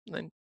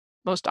 and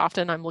most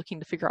often I'm looking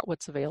to figure out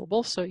what's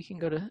available, so you can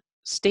go to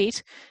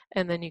state,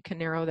 and then you can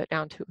narrow that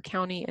down to a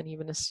county, and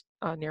even as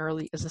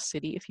narrowly as a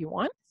city if you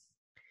want.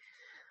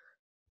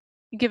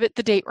 You give it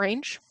the date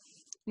range.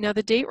 Now,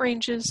 the date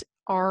ranges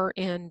are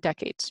in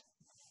decades.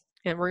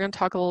 And we're going to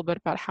talk a little bit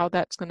about how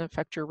that's going to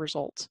affect your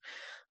results.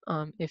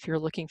 If you're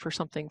looking for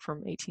something from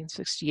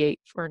 1868,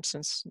 for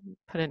instance,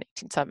 put in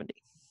 1870.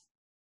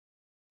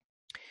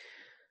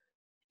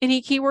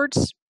 Any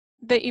keywords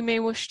that you may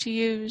wish to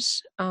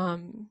use?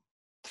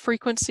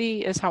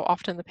 Frequency is how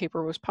often the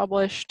paper was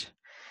published.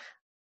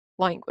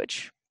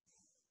 Language.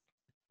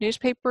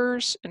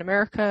 Newspapers in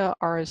America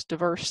are as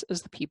diverse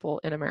as the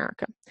people in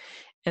America.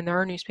 And there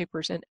are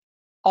newspapers in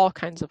all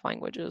kinds of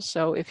languages.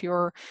 So if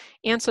your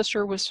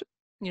ancestor was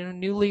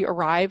newly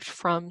arrived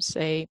from,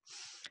 say,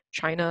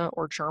 China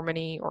or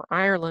Germany or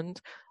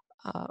Ireland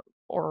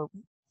or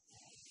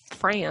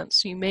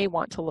France, you may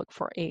want to look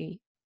for a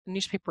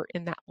newspaper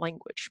in that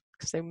language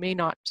because they may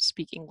not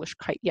speak English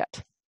quite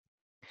yet.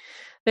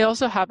 They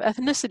also have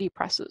ethnicity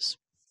presses.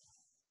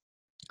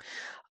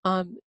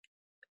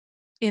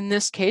 In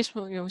this case,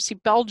 we see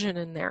Belgian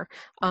in there.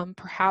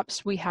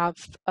 Perhaps we have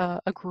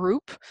a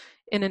group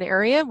in an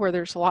area where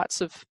there's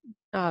lots of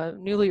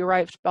newly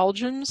arrived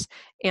Belgians,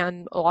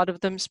 and a lot of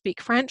them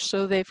speak French,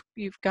 so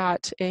you've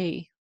got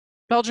a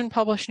Belgian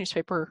published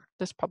newspaper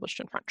that's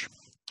published in French.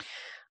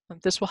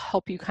 This will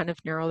help you kind of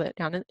narrow that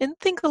down and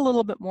think a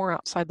little bit more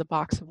outside the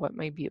box of what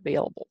may be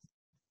available.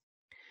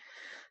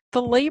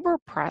 The labor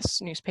press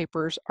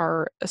newspapers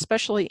are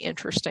especially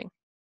interesting.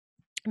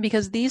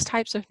 because these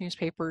types of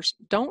newspapers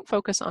don't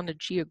focus on a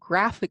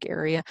geographic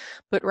area,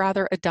 but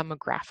rather a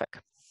demographic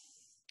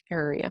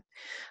area.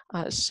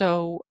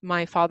 So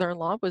my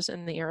father-in-law was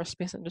in the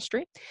aerospace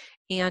industry,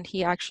 and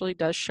he actually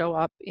does show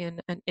up in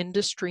an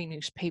industry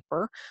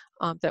newspaper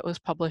that was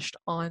published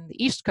on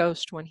the East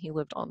Coast when he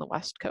lived on the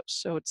West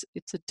Coast. So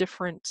it's a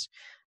different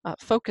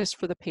focus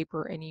for the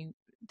paper, and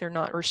they're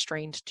not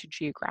restrained to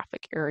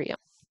geographic area.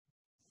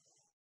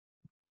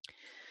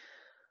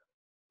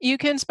 You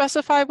can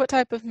specify what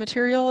type of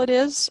material it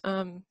is.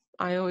 I'm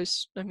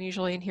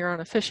usually in here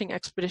on a fishing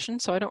expedition,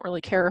 so I don't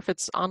really care if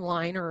it's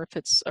online or if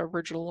it's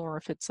original or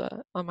if it's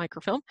a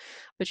microfilm,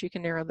 but you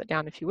can narrow that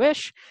down if you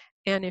wish.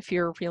 And if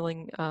you're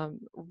feeling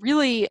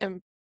really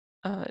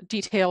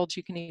detailed,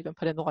 you can even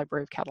put in the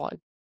Library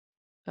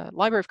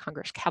of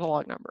Congress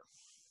catalog number.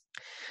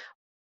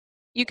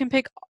 You can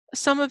pick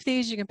some of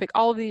these, you can pick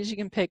all of these, you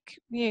can pick,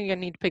 you're gonna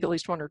need to pick at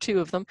least one or two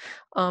of them.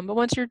 But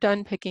once you're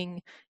done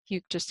picking,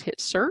 you just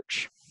hit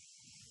search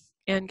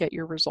and get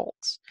your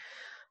results.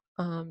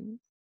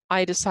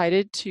 I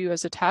decided to,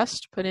 as a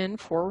test, put in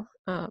for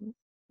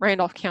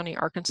Randolph County,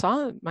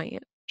 Arkansas. My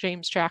Aunt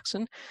James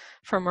Jackson,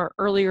 from our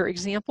earlier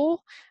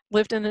example,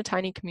 lived in a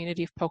tiny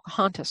community of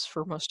Pocahontas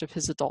for most of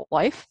his adult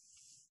life.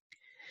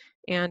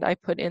 And I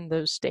put in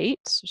those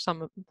dates,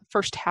 some of the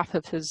first half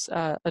of his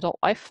adult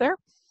life there.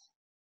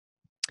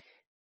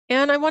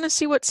 And I want to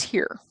see what's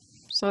here.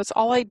 So that's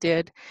all I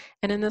did.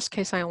 And in this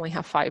case, I only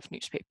have 5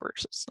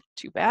 newspapers. It's not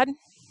too bad.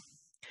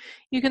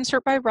 You can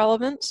sort by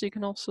relevance. You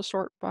can also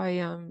sort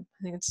by, I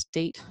think it's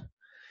date.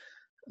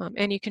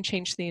 And you can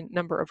change the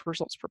number of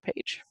results per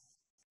page.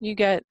 You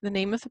get the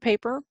name of the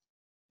paper,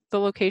 the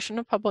location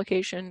of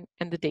publication,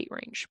 and the date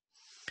range.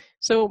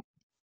 So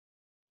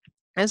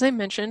as I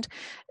mentioned,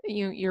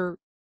 your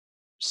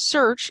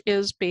search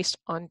is based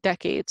on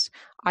decades.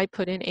 I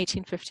put in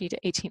 1850 to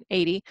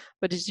 1880,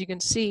 but as you can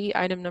see,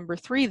 item number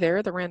 3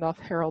 there, the Randolph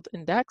Herald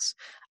Index,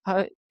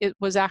 it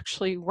was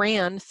actually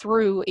ran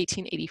through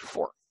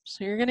 1884.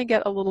 So you're going to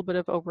get a little bit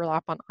of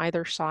overlap on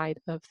either side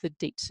of the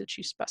dates that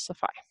you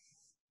specify.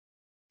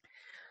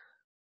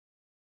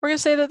 We're going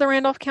to say that the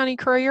Randolph County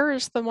Courier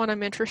is the one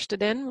I'm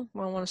interested in.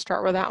 I want to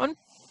start with that one.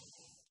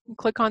 You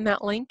click on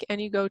that link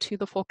and you go to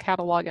the full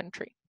catalog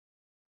entry.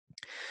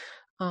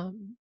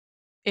 And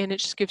it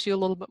just gives you a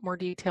little bit more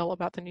detail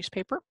about the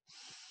newspaper.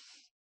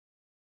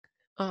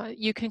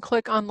 You can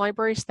click on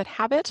libraries that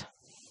have it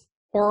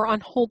or on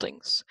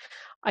holdings.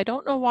 I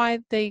don't know why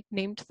they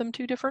named them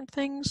 2 different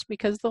things,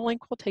 because the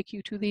link will take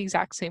you to the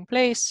exact same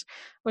place,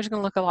 which is going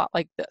to look a lot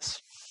like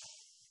this.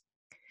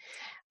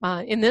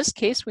 In this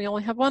case, we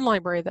only have 1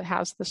 library that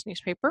has this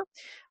newspaper,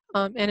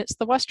 and it's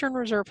the Western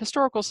Reserve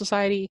Historical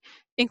Society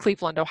in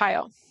Cleveland,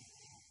 Ohio.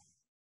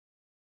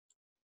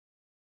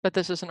 But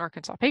this is an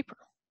Arkansas paper.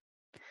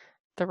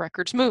 The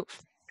records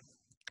move.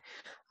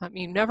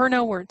 You never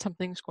know where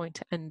something's going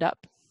to end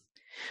up.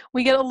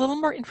 We get a little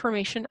more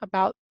information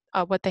about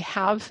what they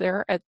have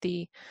there at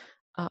the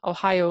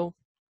Ohio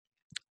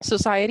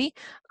Society.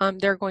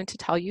 They're going to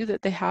tell you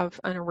that they have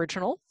an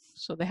original,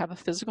 so they have a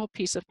physical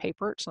piece of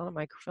paper. It's not a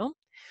microfilm.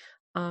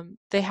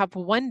 They have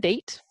 1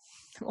 date.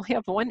 They only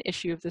have 1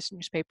 issue of this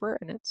newspaper,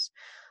 and it's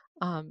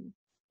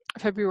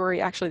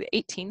February, actually the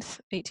 18th,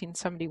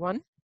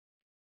 1871.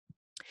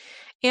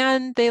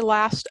 And they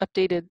last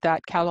updated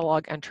that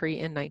catalog entry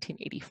in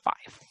 1985.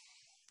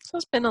 So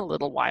it's been a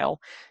little while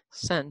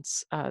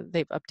since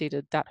they've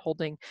updated that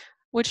holding,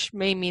 which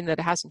may mean that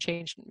it hasn't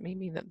changed. It may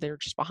mean that they're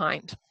just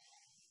behind.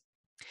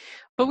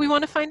 But we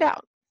want to find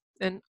out.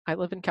 And I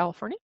live in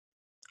California.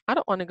 I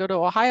don't want to go to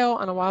Ohio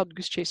on a wild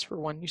goose chase for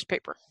 1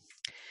 newspaper.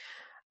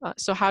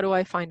 So how do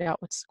I find out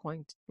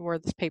where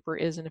this paper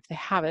is and if they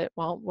have it?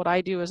 Well, what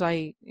I do is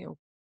I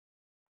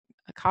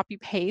copy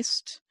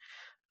paste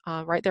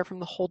right there from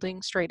the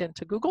holding straight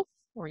into Google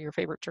or your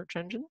favorite search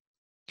engine,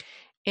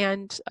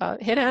 and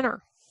hit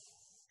enter.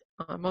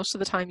 Most of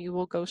the time you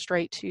will go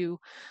straight to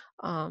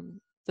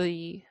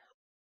the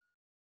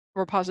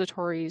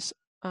repository's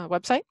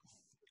website,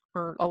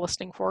 or a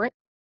listing for it,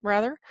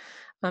 rather.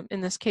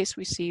 In this case,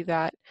 we see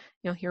that,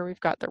 here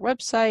we've got their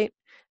website.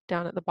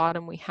 Down at the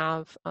bottom, we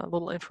have a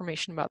little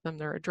information about them,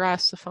 their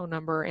address, the phone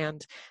number,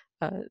 and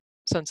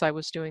since I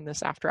was doing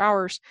this after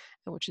hours,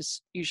 which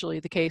is usually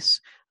the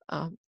case,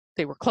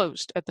 they were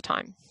closed at the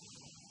time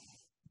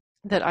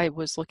that I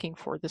was looking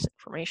for this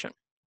information.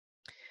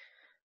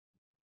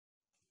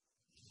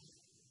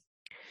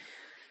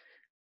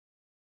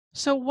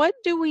 So what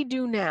do we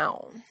do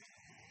now?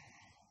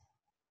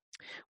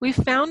 We've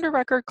found a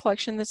record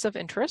collection that's of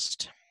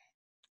interest.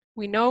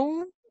 We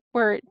know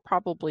where it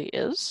probably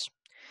is,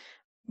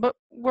 but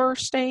we're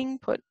staying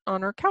put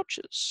on our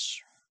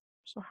couches.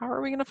 So how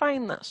are we going to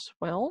find this?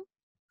 Well,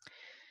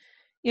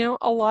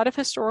 a lot of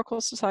historical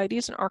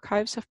societies and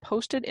archives have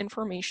posted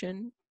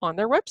information on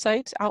their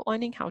websites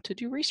outlining how to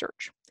do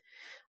research.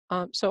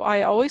 So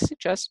I always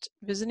suggest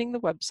visiting the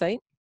website,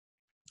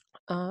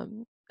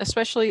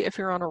 especially if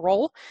you're on a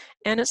roll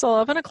and it's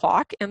 11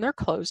 o'clock and they're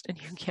closed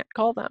and you can't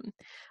call them.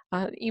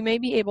 You may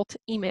be able to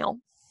email,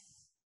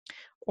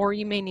 or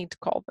you may need to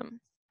call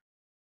them.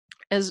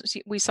 As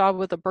we saw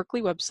with the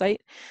Berkeley website,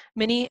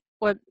 many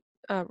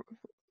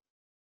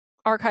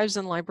archives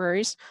and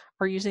libraries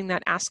are using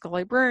that Ask a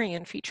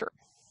Librarian feature.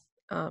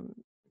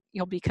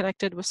 You'll be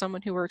connected with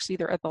someone who works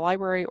either at the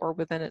library or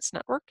within its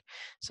network,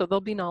 so they'll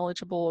be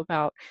knowledgeable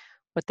about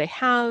what they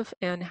have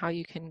and how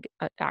you can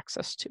get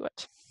access to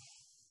it.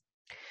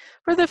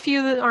 For the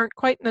few that aren't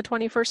quite in the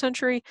 21st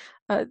century,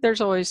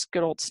 there's always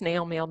good old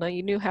snail mail. Now,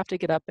 you do have to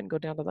get up and go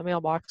down to the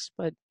mailbox,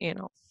 but you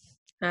know,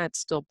 that's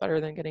still better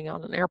than getting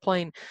on an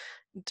airplane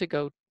to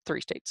go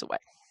 3 states away.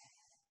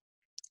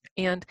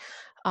 And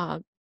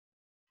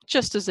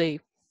just as a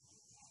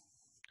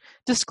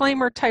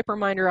disclaimer type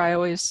reminder, I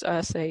always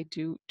say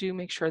do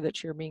make sure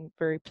that you're being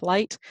very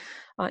polite.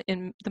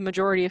 In the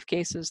majority of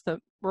cases, the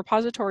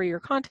repository you're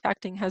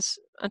contacting has,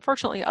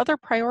 unfortunately, other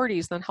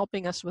priorities than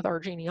helping us with our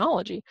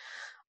genealogy,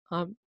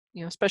 you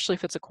know, especially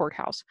if it's a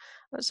courthouse.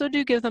 So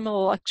do give them a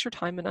little extra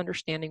time and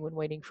understanding when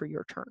waiting for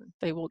your turn.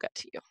 They will get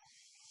to you.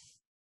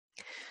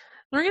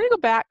 We're going to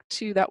go back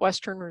to that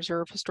Western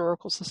Reserve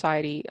Historical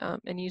Society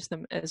and use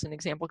them as an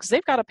example because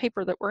they've got a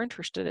paper that we're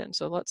interested in.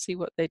 So let's see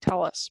what they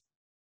tell us.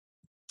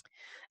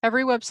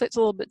 Every website's a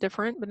little bit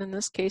different, but in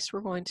this case,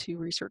 we're going to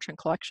research and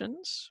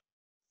collections,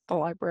 the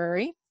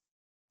library,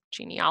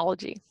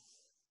 genealogy.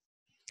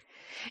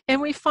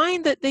 And we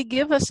find that they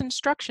give us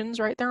instructions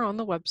right there on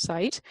the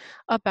website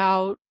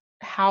about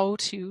how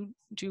to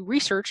do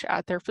research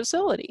at their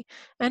facility.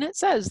 And it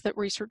says that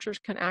researchers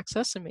can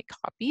access and make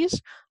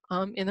copies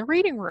in the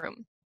reading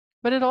room.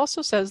 But it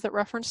also says that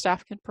reference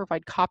staff can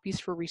provide copies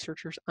for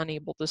researchers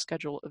unable to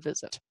schedule a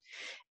visit.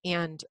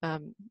 And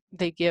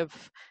they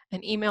give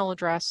an email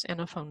address and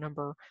a phone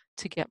number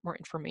to get more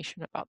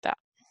information about that.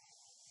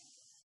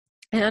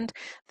 And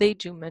they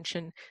do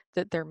mention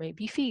that there may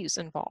be fees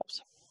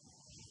involved.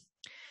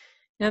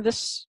 Now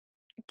this,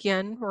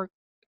 again, we're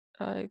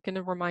going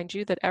to remind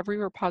you that every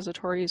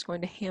repository is going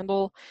to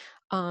handle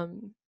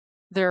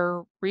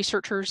their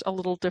researchers a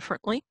little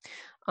differently,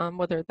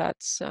 whether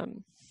that's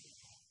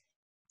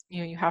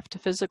you know, you have to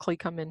physically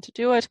come in to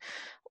do it,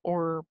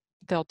 or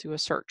they'll do a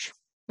search.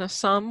 Now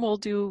some will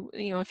do,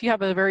 you know, if you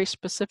have a very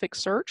specific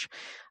search,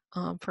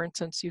 for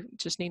instance, you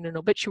just need an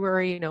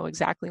obituary, you know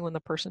exactly when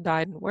the person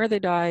died and where they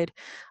died,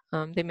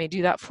 they may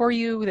do that for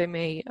you. They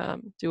may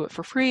do it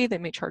for free. They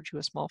may charge you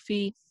a small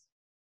fee.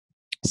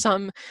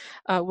 Some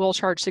will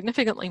charge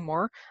significantly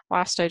more.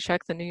 Last I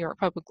checked, the New York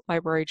Public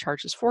Library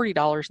charges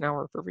 $40 an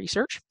hour for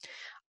research.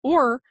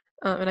 Or,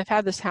 and I've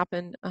had this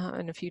happen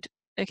on a few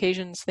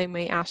occasions, they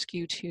may ask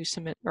you to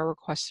submit a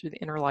request through the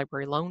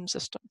interlibrary loan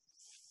system.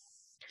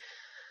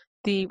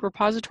 The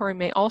repository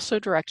may also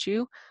direct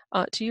you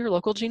to your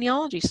local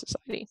genealogy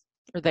society,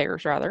 or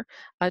theirs rather,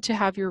 to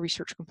have your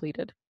research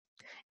completed.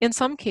 In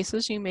some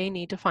cases, you may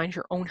need to find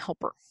your own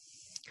helper.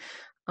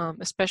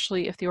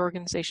 Especially if the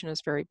organization is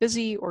very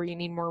busy or you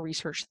need more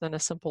research than a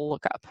simple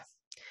lookup.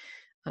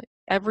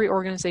 Every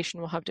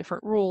organization will have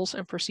different rules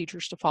and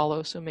procedures to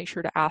follow, so make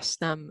sure to ask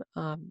them,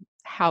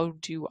 how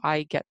do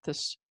I get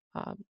this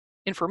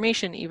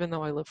information even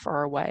though I live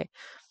far away?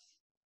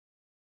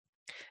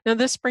 Now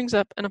this brings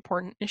up an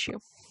important issue.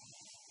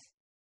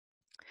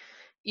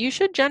 You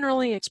should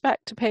generally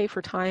expect to pay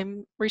for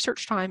time,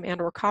 research time, and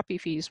or copy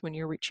fees when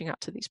you're reaching out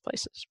to these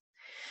places.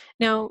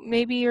 Now,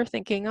 maybe you're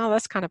thinking, oh,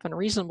 that's kind of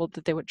unreasonable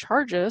that they would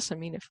charge us. I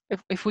mean,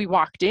 if we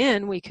walked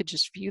in, we could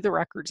just view the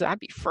records, that'd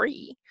be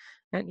free.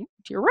 And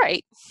you're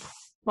right.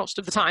 Most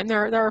of the time,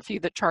 there are a few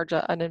that charge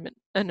an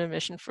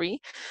admission fee,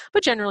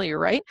 but generally you're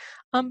right.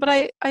 But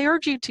I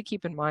urge you to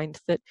keep in mind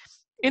that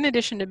in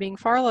addition to being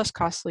far less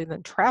costly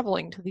than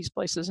traveling to these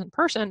places in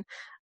person,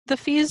 the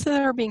fees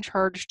that are being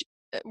charged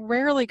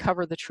rarely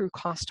cover the true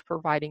cost of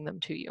providing them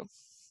to you.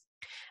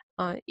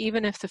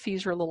 Even if the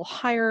fees are a little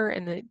higher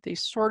and they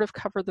sort of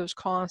cover those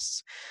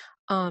costs,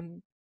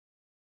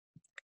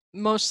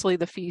 mostly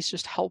the fees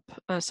just help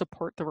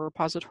support the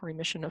repository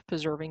mission of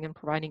preserving and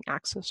providing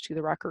access to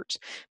the records,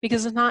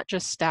 because it's not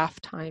just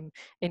staff time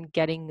in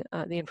getting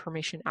the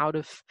information out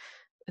of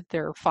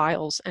their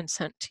files and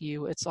sent to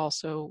you, it's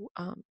also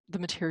the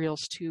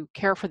materials to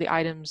care for the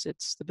items,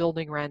 it's the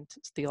building rent,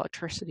 it's the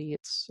electricity,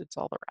 it's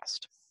all the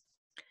rest.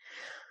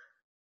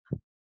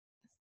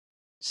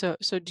 So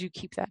do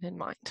keep that in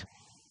mind.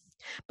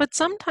 But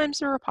sometimes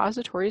the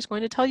repository is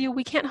going to tell you,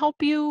 we can't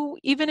help you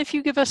even if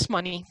you give us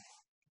money.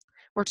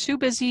 We're too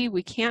busy,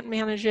 we can't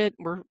manage it,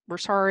 we're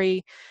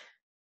sorry.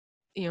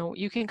 You know,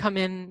 you can come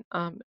in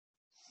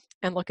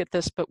and look at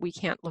this, but we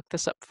can't look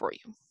this up for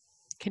you.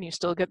 Can you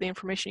still get the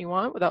information you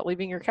want without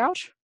leaving your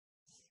couch?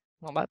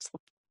 Well,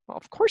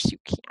 of course you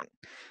can.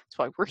 That's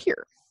why we're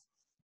here.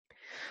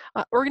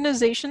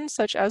 Organizations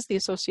such as the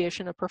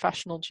Association of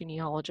Professional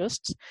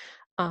Genealogists,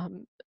 I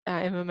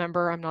am a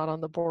member, I'm not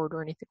on the board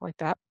or anything like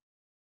that,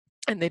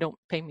 and they don't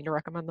pay me to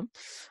recommend them,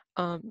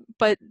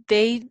 but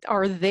they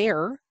are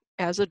there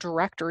as a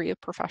directory of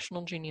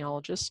professional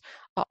genealogists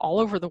all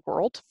over the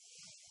world.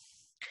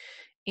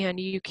 And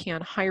you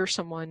can hire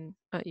someone,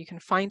 you can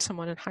find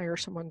someone and hire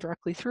someone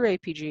directly through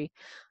APG,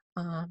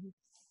 and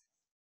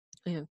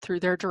through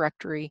their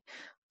directory.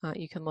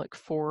 You can look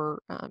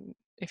for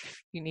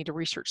if you need a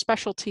research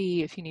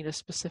specialty, if you need a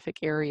specific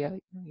area,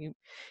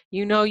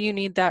 you know you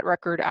need that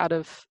record out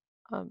of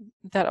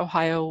that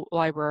Ohio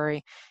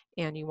library,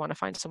 and you want to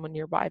find someone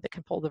nearby that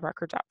can pull the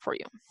records out for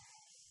you.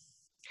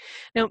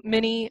 Now,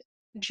 many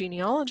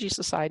genealogy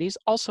societies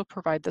also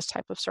provide this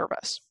type of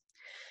service.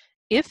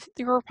 If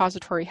your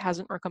repository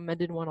hasn't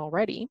recommended one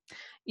already,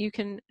 you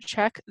can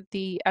check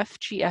the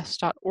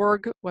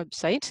fgs.org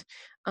website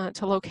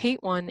to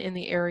locate one in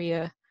the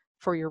area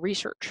for your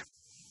research.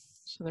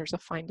 So there's a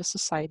Find a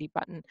Society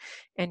button,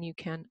 and you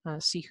can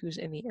see who's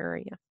in the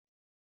area.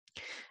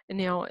 And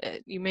now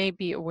you may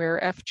be aware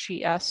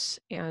FGS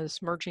is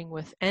merging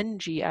with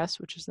NGS,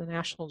 which is the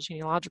National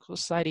Genealogical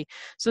Society.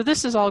 So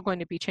this is all going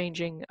to be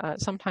changing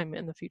sometime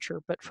in the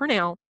future, but for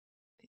now,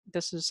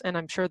 this is, and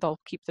I'm sure they'll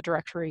keep the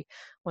directory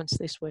once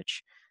they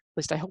switch. At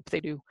least I hope they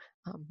do.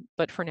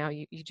 But for now,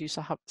 you do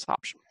still have this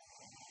option.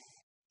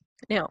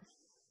 Now,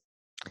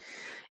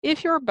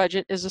 if your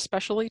budget is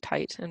especially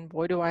tight, and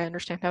boy, do I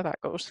understand how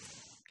that goes,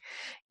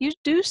 you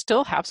do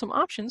still have some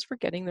options for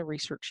getting the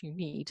research you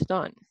need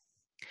done.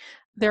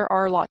 There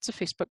are lots of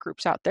Facebook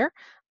groups out there.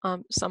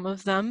 Some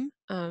of them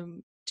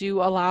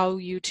do allow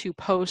you to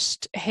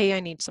post, hey, I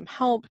need some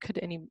help.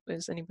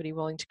 Is anybody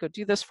willing to go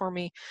do this for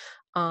me?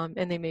 And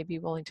they may be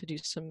willing to do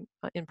some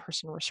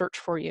in-person research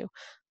for you.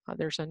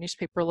 There's a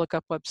newspaper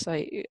lookup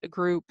website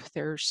group.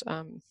 There's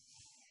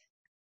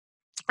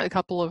a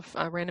couple of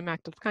random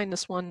act of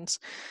kindness ones.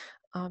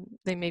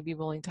 They may be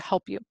willing to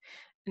help you.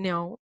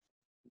 Now,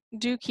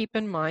 do keep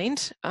in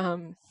mind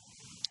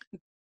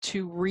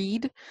to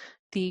read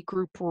the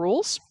group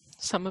rules.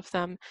 Some of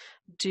them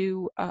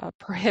do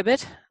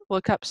prohibit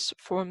lookups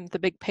from the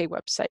big pay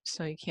website.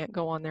 So you can't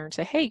go on there and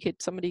say, hey,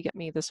 could somebody get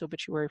me this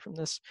obituary from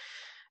this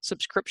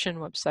subscription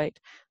website?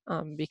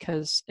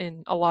 Because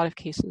in a lot of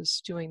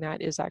cases, doing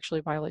that is actually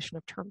a violation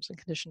of terms and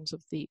conditions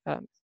of the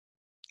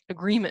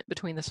agreement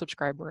between the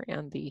subscriber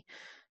and the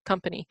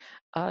company.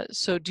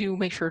 So do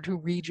make sure to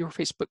read your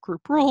Facebook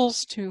group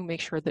rules to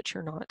make sure that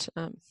you're not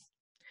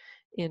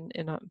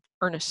in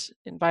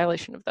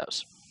violation of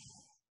those.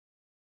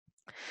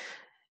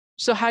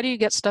 So how do you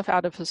get stuff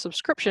out of a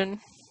subscription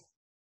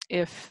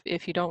if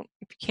you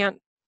can't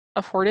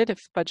afford it,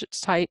 if the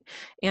budget's tight,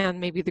 and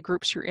maybe the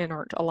groups you're in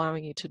aren't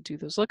allowing you to do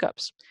those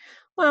lookups?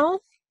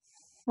 Well,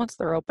 once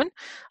they're open,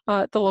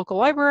 the local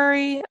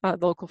library, the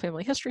local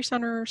family history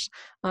centers,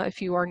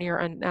 if you are near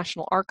a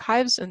national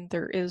archives, and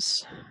there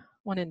is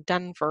one in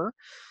Denver,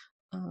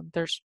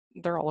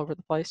 they're all over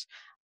the place,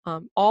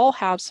 all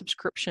have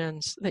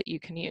subscriptions that you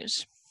can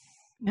use.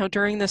 Now,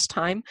 during this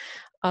time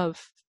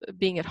of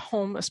being at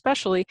home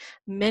especially,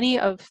 many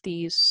of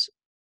these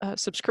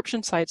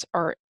subscription sites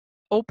are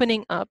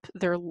opening up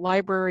their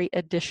library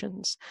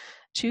editions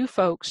to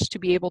folks to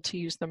be able to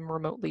use them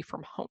remotely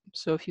from home.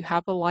 So if you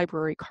have a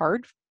library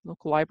card,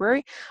 local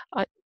library,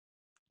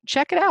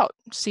 check it out.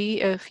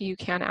 See if you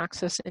can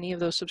access any of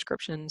those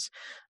subscriptions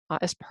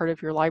as part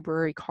of your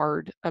library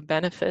card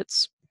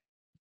benefits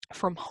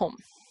from home.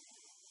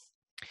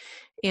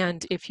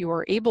 And if you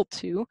are able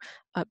to,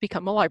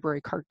 become a library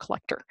card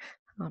collector.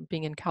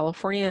 Being in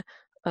California,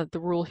 the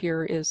rule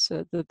here is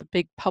the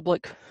big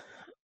public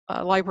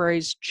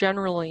libraries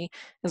generally,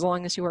 as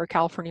long as you are a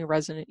California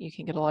resident, you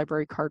can get a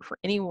library card for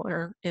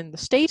anywhere in the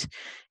state.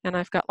 And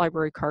I've got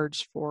library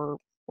cards for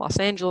Los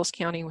Angeles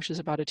County, which is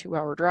about a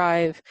 2-hour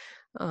drive,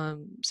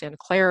 Santa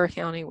Clara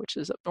County, which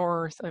is up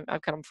north.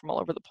 I've got them from all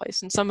over the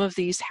place. And some of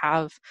these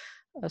have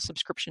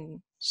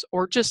subscriptions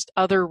or just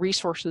other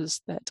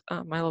resources that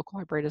my local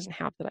library doesn't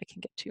have that I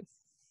can get to.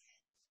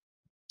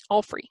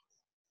 All free.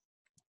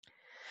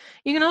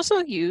 You can also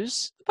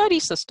use the buddy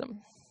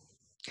system.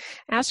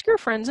 Ask your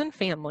friends and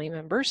family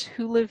members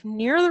who live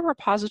near the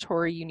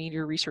repository you need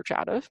your research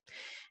out of,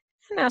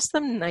 and ask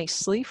them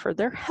nicely for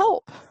their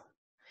help.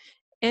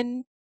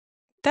 And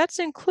that's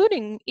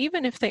including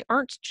even if they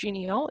aren't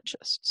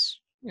genealogists.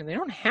 They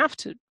don't have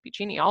to be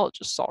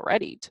genealogists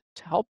already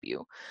to help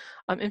you.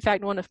 In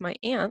fact, one of my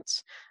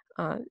aunts,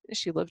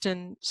 she lived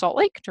in Salt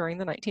Lake during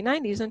the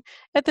 1990s, and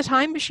at the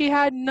time she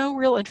had no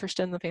real interest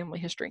in the family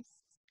history.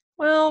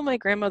 Well, my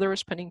grandmother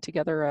was putting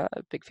together a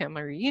big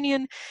family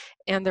reunion,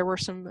 and there were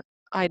some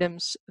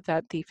items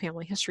that the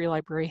family history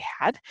library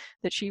had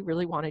that she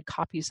really wanted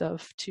copies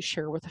of to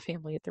share with the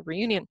family at the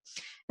reunion.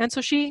 And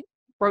so she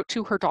wrote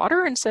to her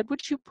daughter and said,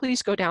 would you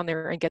please go down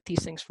there and get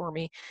these things for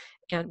me?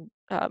 And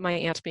my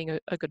aunt, being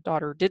a good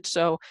daughter, did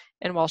so.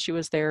 And while she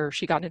was there,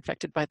 she got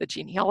infected by the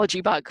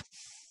genealogy bug.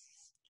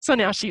 So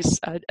now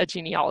she's a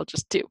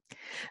genealogist too.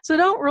 So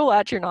don't rule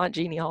out your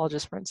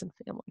non-genealogist friends and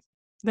family.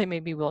 They may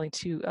be willing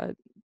to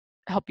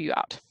help you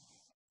out.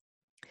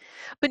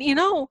 But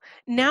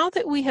now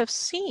that we have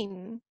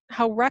seen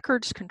how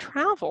records can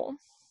travel,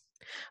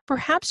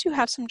 perhaps you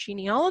have some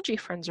genealogy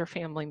friends or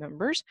family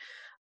members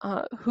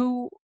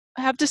who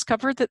have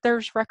discovered that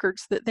there's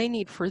records that they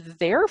need for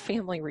their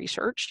family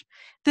research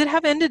that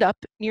have ended up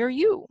near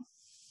you.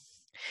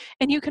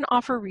 And you can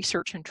offer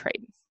research and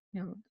trade.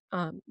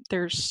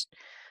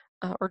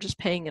 Or just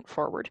paying it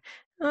forward.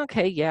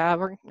 Okay, yeah,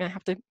 we're gonna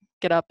have to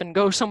get up and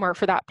go somewhere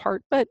for that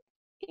part, but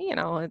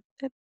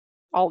it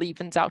all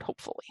evens out,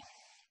 hopefully.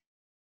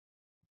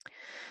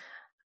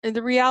 And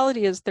the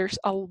reality is there's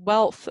a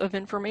wealth of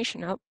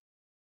information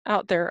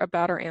out there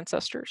about our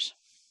ancestors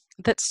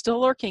that's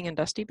still lurking in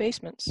dusty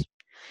basements.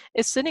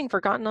 It's sitting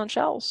forgotten on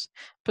shelves,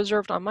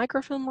 preserved on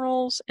microfilm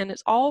rolls, and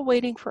it's all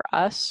waiting for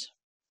us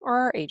or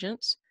our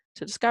agents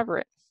to discover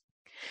it.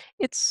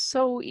 It's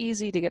so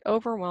easy to get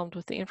overwhelmed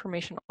with the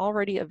information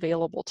already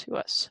available to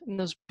us and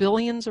those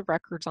billions of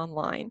records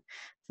online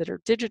that are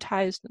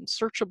digitized and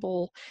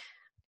searchable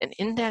and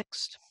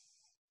indexed.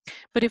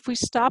 But if we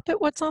stop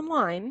at what's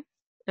online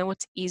and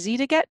what's easy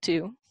to get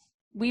to,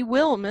 we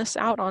will miss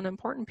out on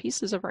important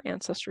pieces of our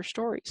ancestor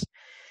stories.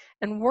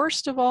 And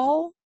worst of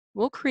all,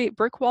 we'll create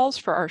brick walls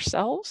for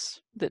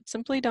ourselves that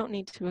simply don't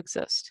need to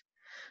exist.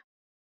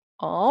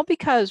 All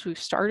because we've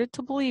started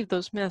to believe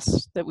those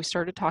myths that we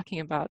started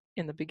talking about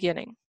in the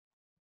beginning.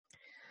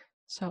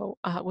 So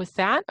with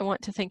that, I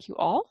want to thank you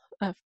all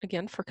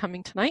again for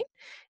coming tonight.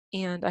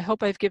 And I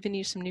hope I've given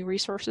you some new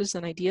resources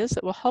and ideas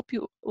that will help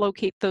you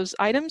locate those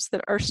items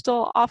that are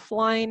still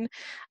offline,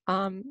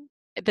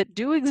 that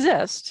do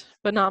exist,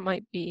 but not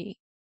might be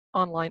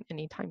online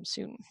anytime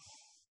soon.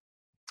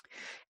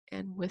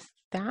 And with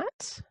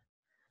that,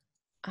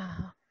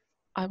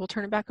 I will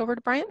turn it back over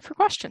to Bryant for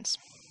questions.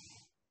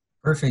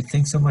 Perfect.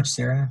 Thanks so much,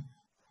 Sarah.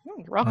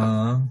 You're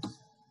welcome.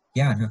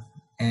 Yeah, no,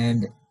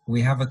 and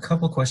we have a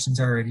couple questions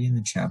already in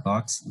the chat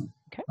box.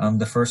 Okay.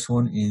 The first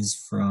one is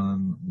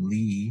from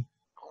Lee.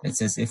 It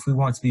says, if we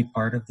want to be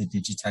part of the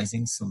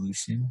digitizing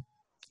solution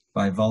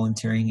by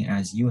volunteering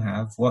as you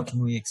have, what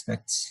can we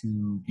expect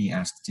to be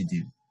asked to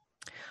do?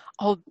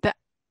 Oh,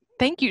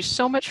 thank you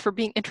so much for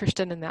being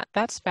interested in that.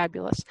 That's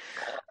fabulous.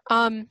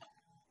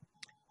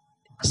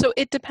 So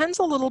it depends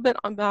a little bit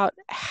about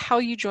how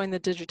you join the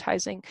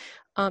digitizing.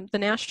 The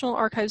National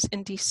Archives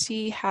in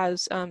DC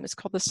has, it's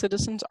called the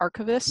Citizens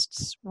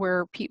Archivists,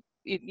 where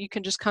you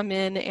can just come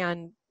in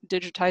and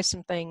digitize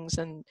some things,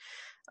 and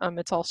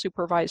it's all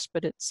supervised,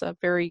 but it's a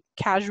very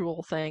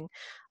casual thing.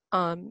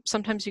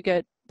 Sometimes you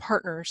get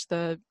partners,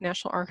 the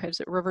National Archives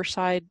at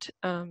Riverside,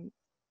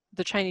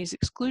 the Chinese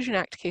Exclusion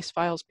Act case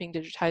files being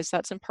digitized,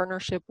 that's in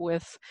partnership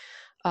with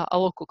a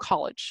local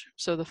college.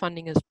 So the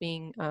funding is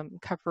being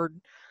covered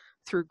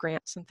through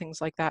grants and things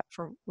like that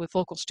with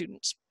local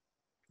students.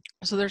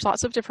 So there's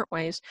lots of different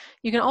ways.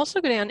 You can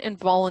also go down and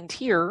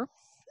volunteer,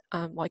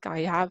 like I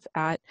have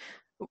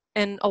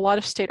and a lot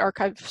of state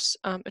archives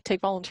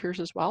take volunteers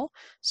as well.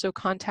 So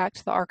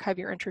contact the archive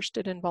you're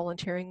interested in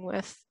volunteering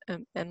with,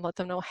 and let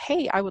them know,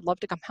 hey, I would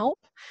love to come help.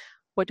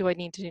 What do I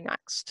need to do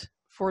next?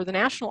 For the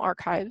National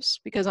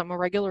Archives, because I'm a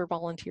regular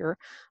volunteer,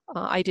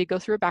 I did go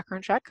through a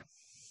background check.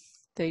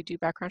 They do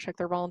background check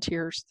their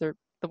volunteers. They're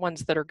the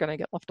ones that are going to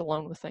get left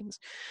alone with things.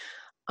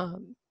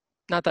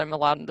 Not that I'm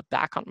allowed in the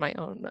back on my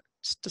own,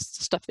 it's just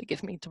the stuff they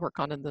give me to work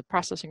on in the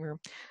processing room.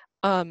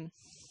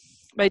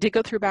 But I did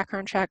go through a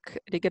background check,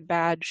 I did get a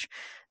badge.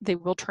 They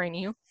will train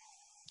you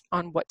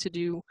on what to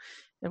do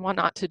and what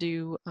not to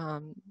do.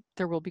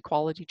 There will be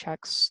quality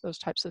checks, those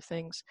types of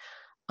things.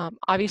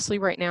 Obviously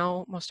right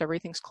now, most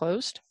everything's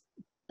closed,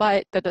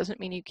 but that doesn't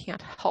mean you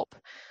can't help.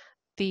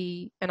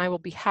 And I will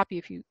be happy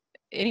if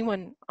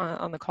anyone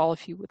on the call,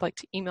 if you would like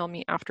to email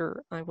me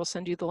after, I will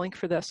send you the link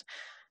for this.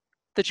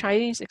 The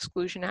Chinese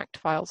Exclusion Act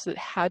files that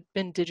had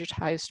been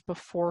digitized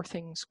before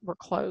things were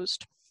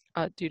closed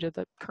due to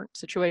the current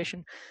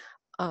situation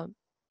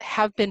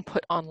have been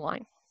put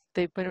online.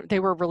 They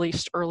were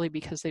released early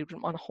because they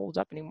didn't want to hold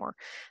up anymore.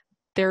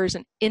 There is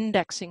an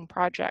indexing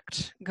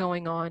project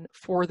going on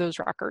for those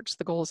records.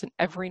 The goal is in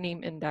every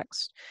name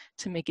indexed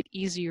to make it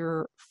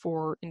easier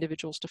for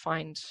individuals to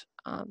find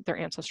their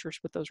ancestors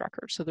with those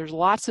records. So there's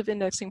lots of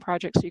indexing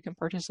projects you can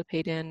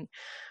participate in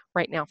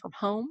right now from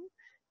home.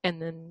 And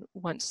then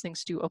once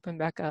things do open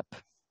back up,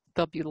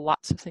 there'll be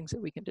lots of things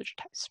that we can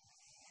digitize.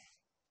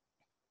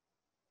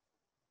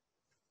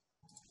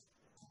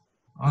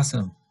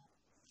 Awesome.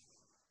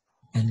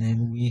 And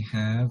then we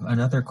have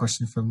another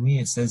question from Lee.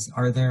 It says,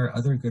 are there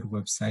other good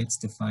websites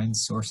to find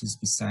sources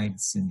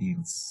besides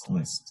Cindy's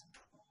list?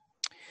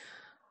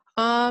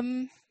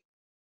 Let's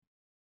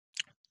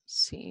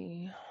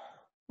see.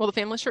 Well, the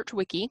Family Search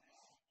Wiki.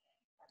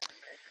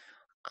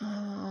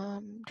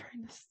 I'm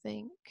trying to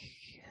think.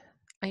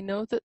 I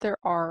know that there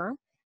are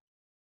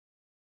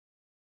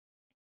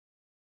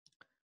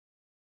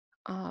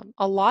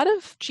a lot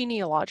of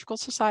genealogical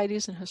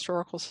societies and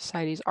historical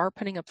societies are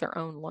putting up their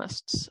own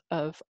lists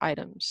of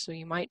items. So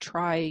you might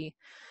try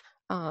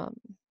the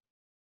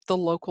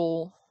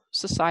local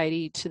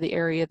society to the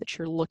area that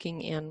you're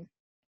looking in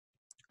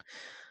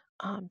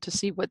to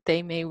see what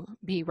they may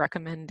be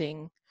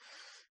recommending.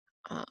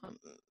 Trying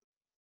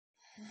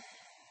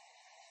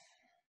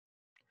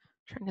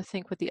to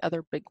think what the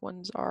other big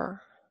ones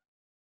are.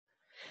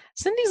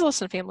 Cindy's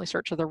List and Family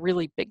Search are the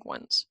really big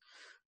ones.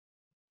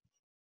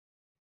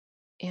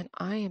 And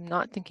I am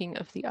not thinking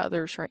of the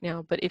others right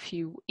now, but if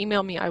you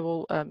email me, I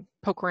will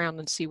poke around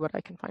and see what I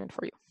can find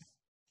for you.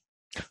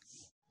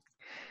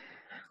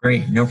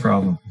 Great, no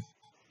problem.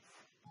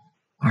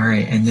 All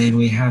right, and then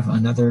we have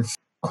another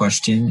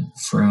question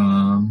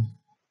from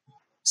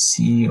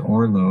C.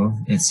 Orlov,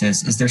 it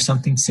says, is there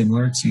something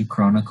similar to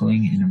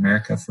chronicling in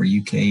America for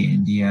UK,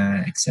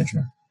 India,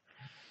 etc.?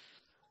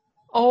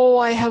 Oh,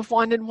 I have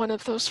wanted one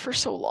of those for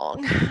so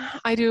long.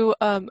 I do.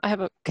 I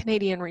have a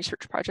Canadian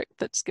research project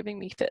that's giving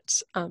me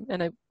fits,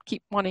 and I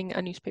keep wanting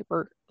a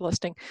newspaper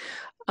listing.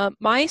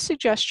 My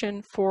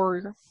suggestion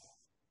for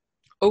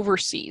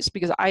overseas,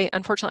 because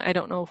unfortunately I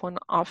don't know of one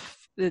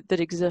that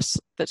exists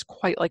that's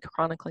quite like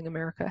Chronicling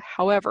America.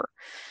 However,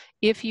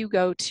 if you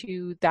go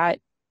to that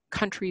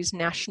country's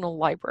national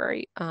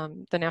library,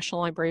 the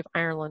National Library of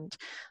Ireland,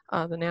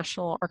 the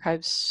National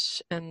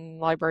Archives and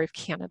Library of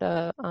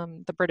Canada,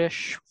 the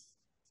British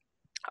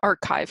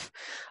Archive,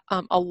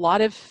 a lot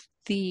of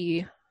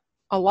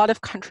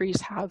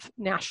countries have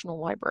national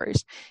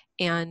libraries,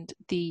 and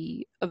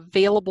the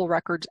available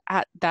records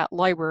at that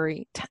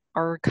library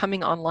are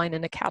coming online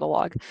in a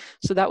catalog.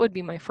 So that would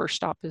be my first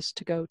stop, is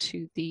to go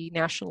to the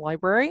National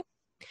Library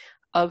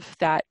of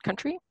that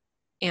country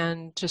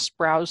and just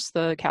browse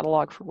the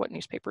catalog for what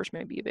newspapers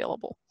may be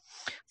available.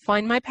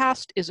 Find My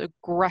Past is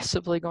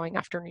aggressively going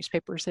after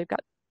newspapers. They've got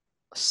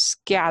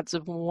scads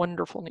of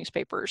wonderful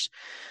newspapers.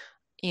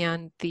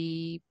 And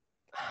it's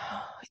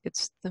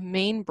the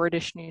main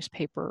British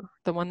newspaper,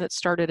 the one that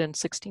started in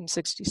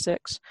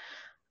 1666.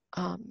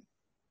 But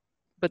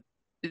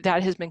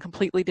that has been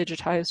completely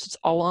digitized. It's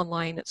all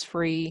online. It's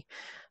free.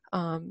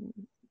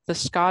 The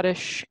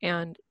Scottish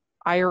and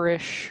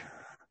Irish,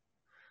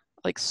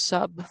 like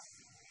sub,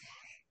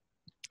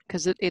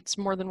 because it's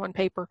more than one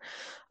paper.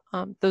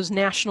 Those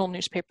national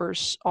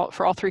newspapers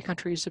for all three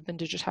countries have been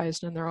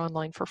digitized, and they're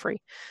online for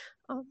free.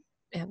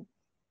 And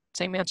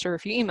same answer,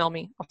 if you email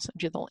me, I'll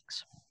send you the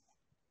links.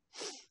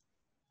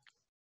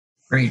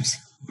 Great.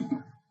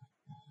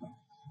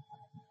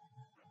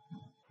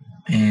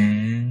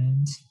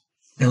 And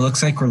it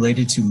looks like,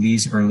 related to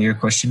Lee's earlier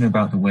question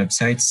about the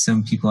websites,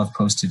 some people have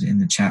posted in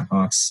the chat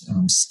box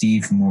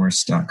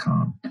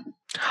stevemorse.com.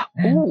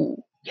 Oh,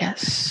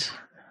 yes.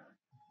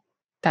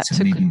 That's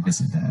so maybe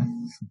visit that.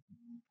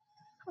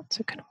 That's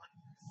a good one.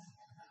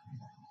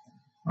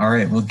 All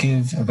right, we'll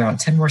give about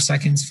 10 more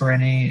seconds for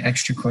any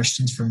extra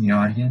questions from the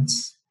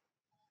audience.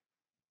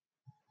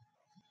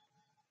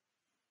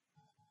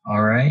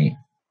 All right.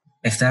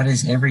 If that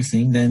is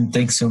everything, then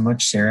thanks so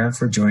much, Sarah,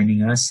 for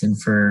joining us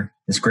and for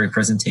this great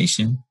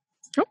presentation.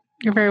 Oh,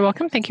 you're very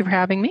welcome. Thank you for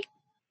having me.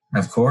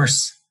 Of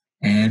course.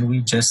 And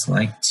we'd just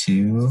like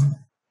to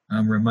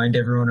remind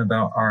everyone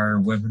about our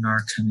webinar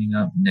coming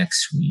up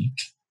next week.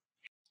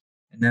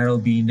 And that'll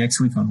be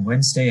next week on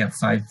Wednesday at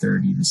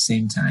 5:30, the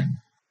same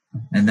time.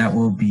 And that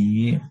will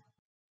be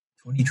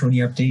 2020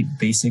 Update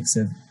Basics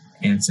of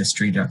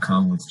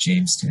Ancestry.com with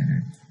James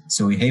Tanner.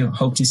 So we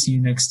hope to see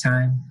you next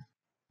time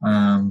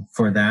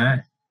for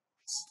that.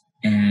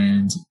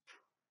 And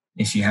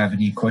if you have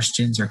any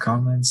questions or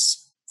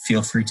comments,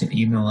 feel free to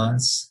email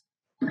us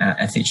at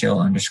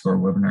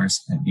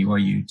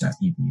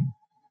fhl_webinars@byu.edu.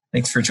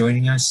 Thanks for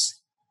joining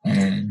us,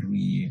 and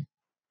we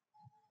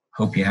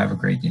hope you have a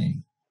great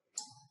day.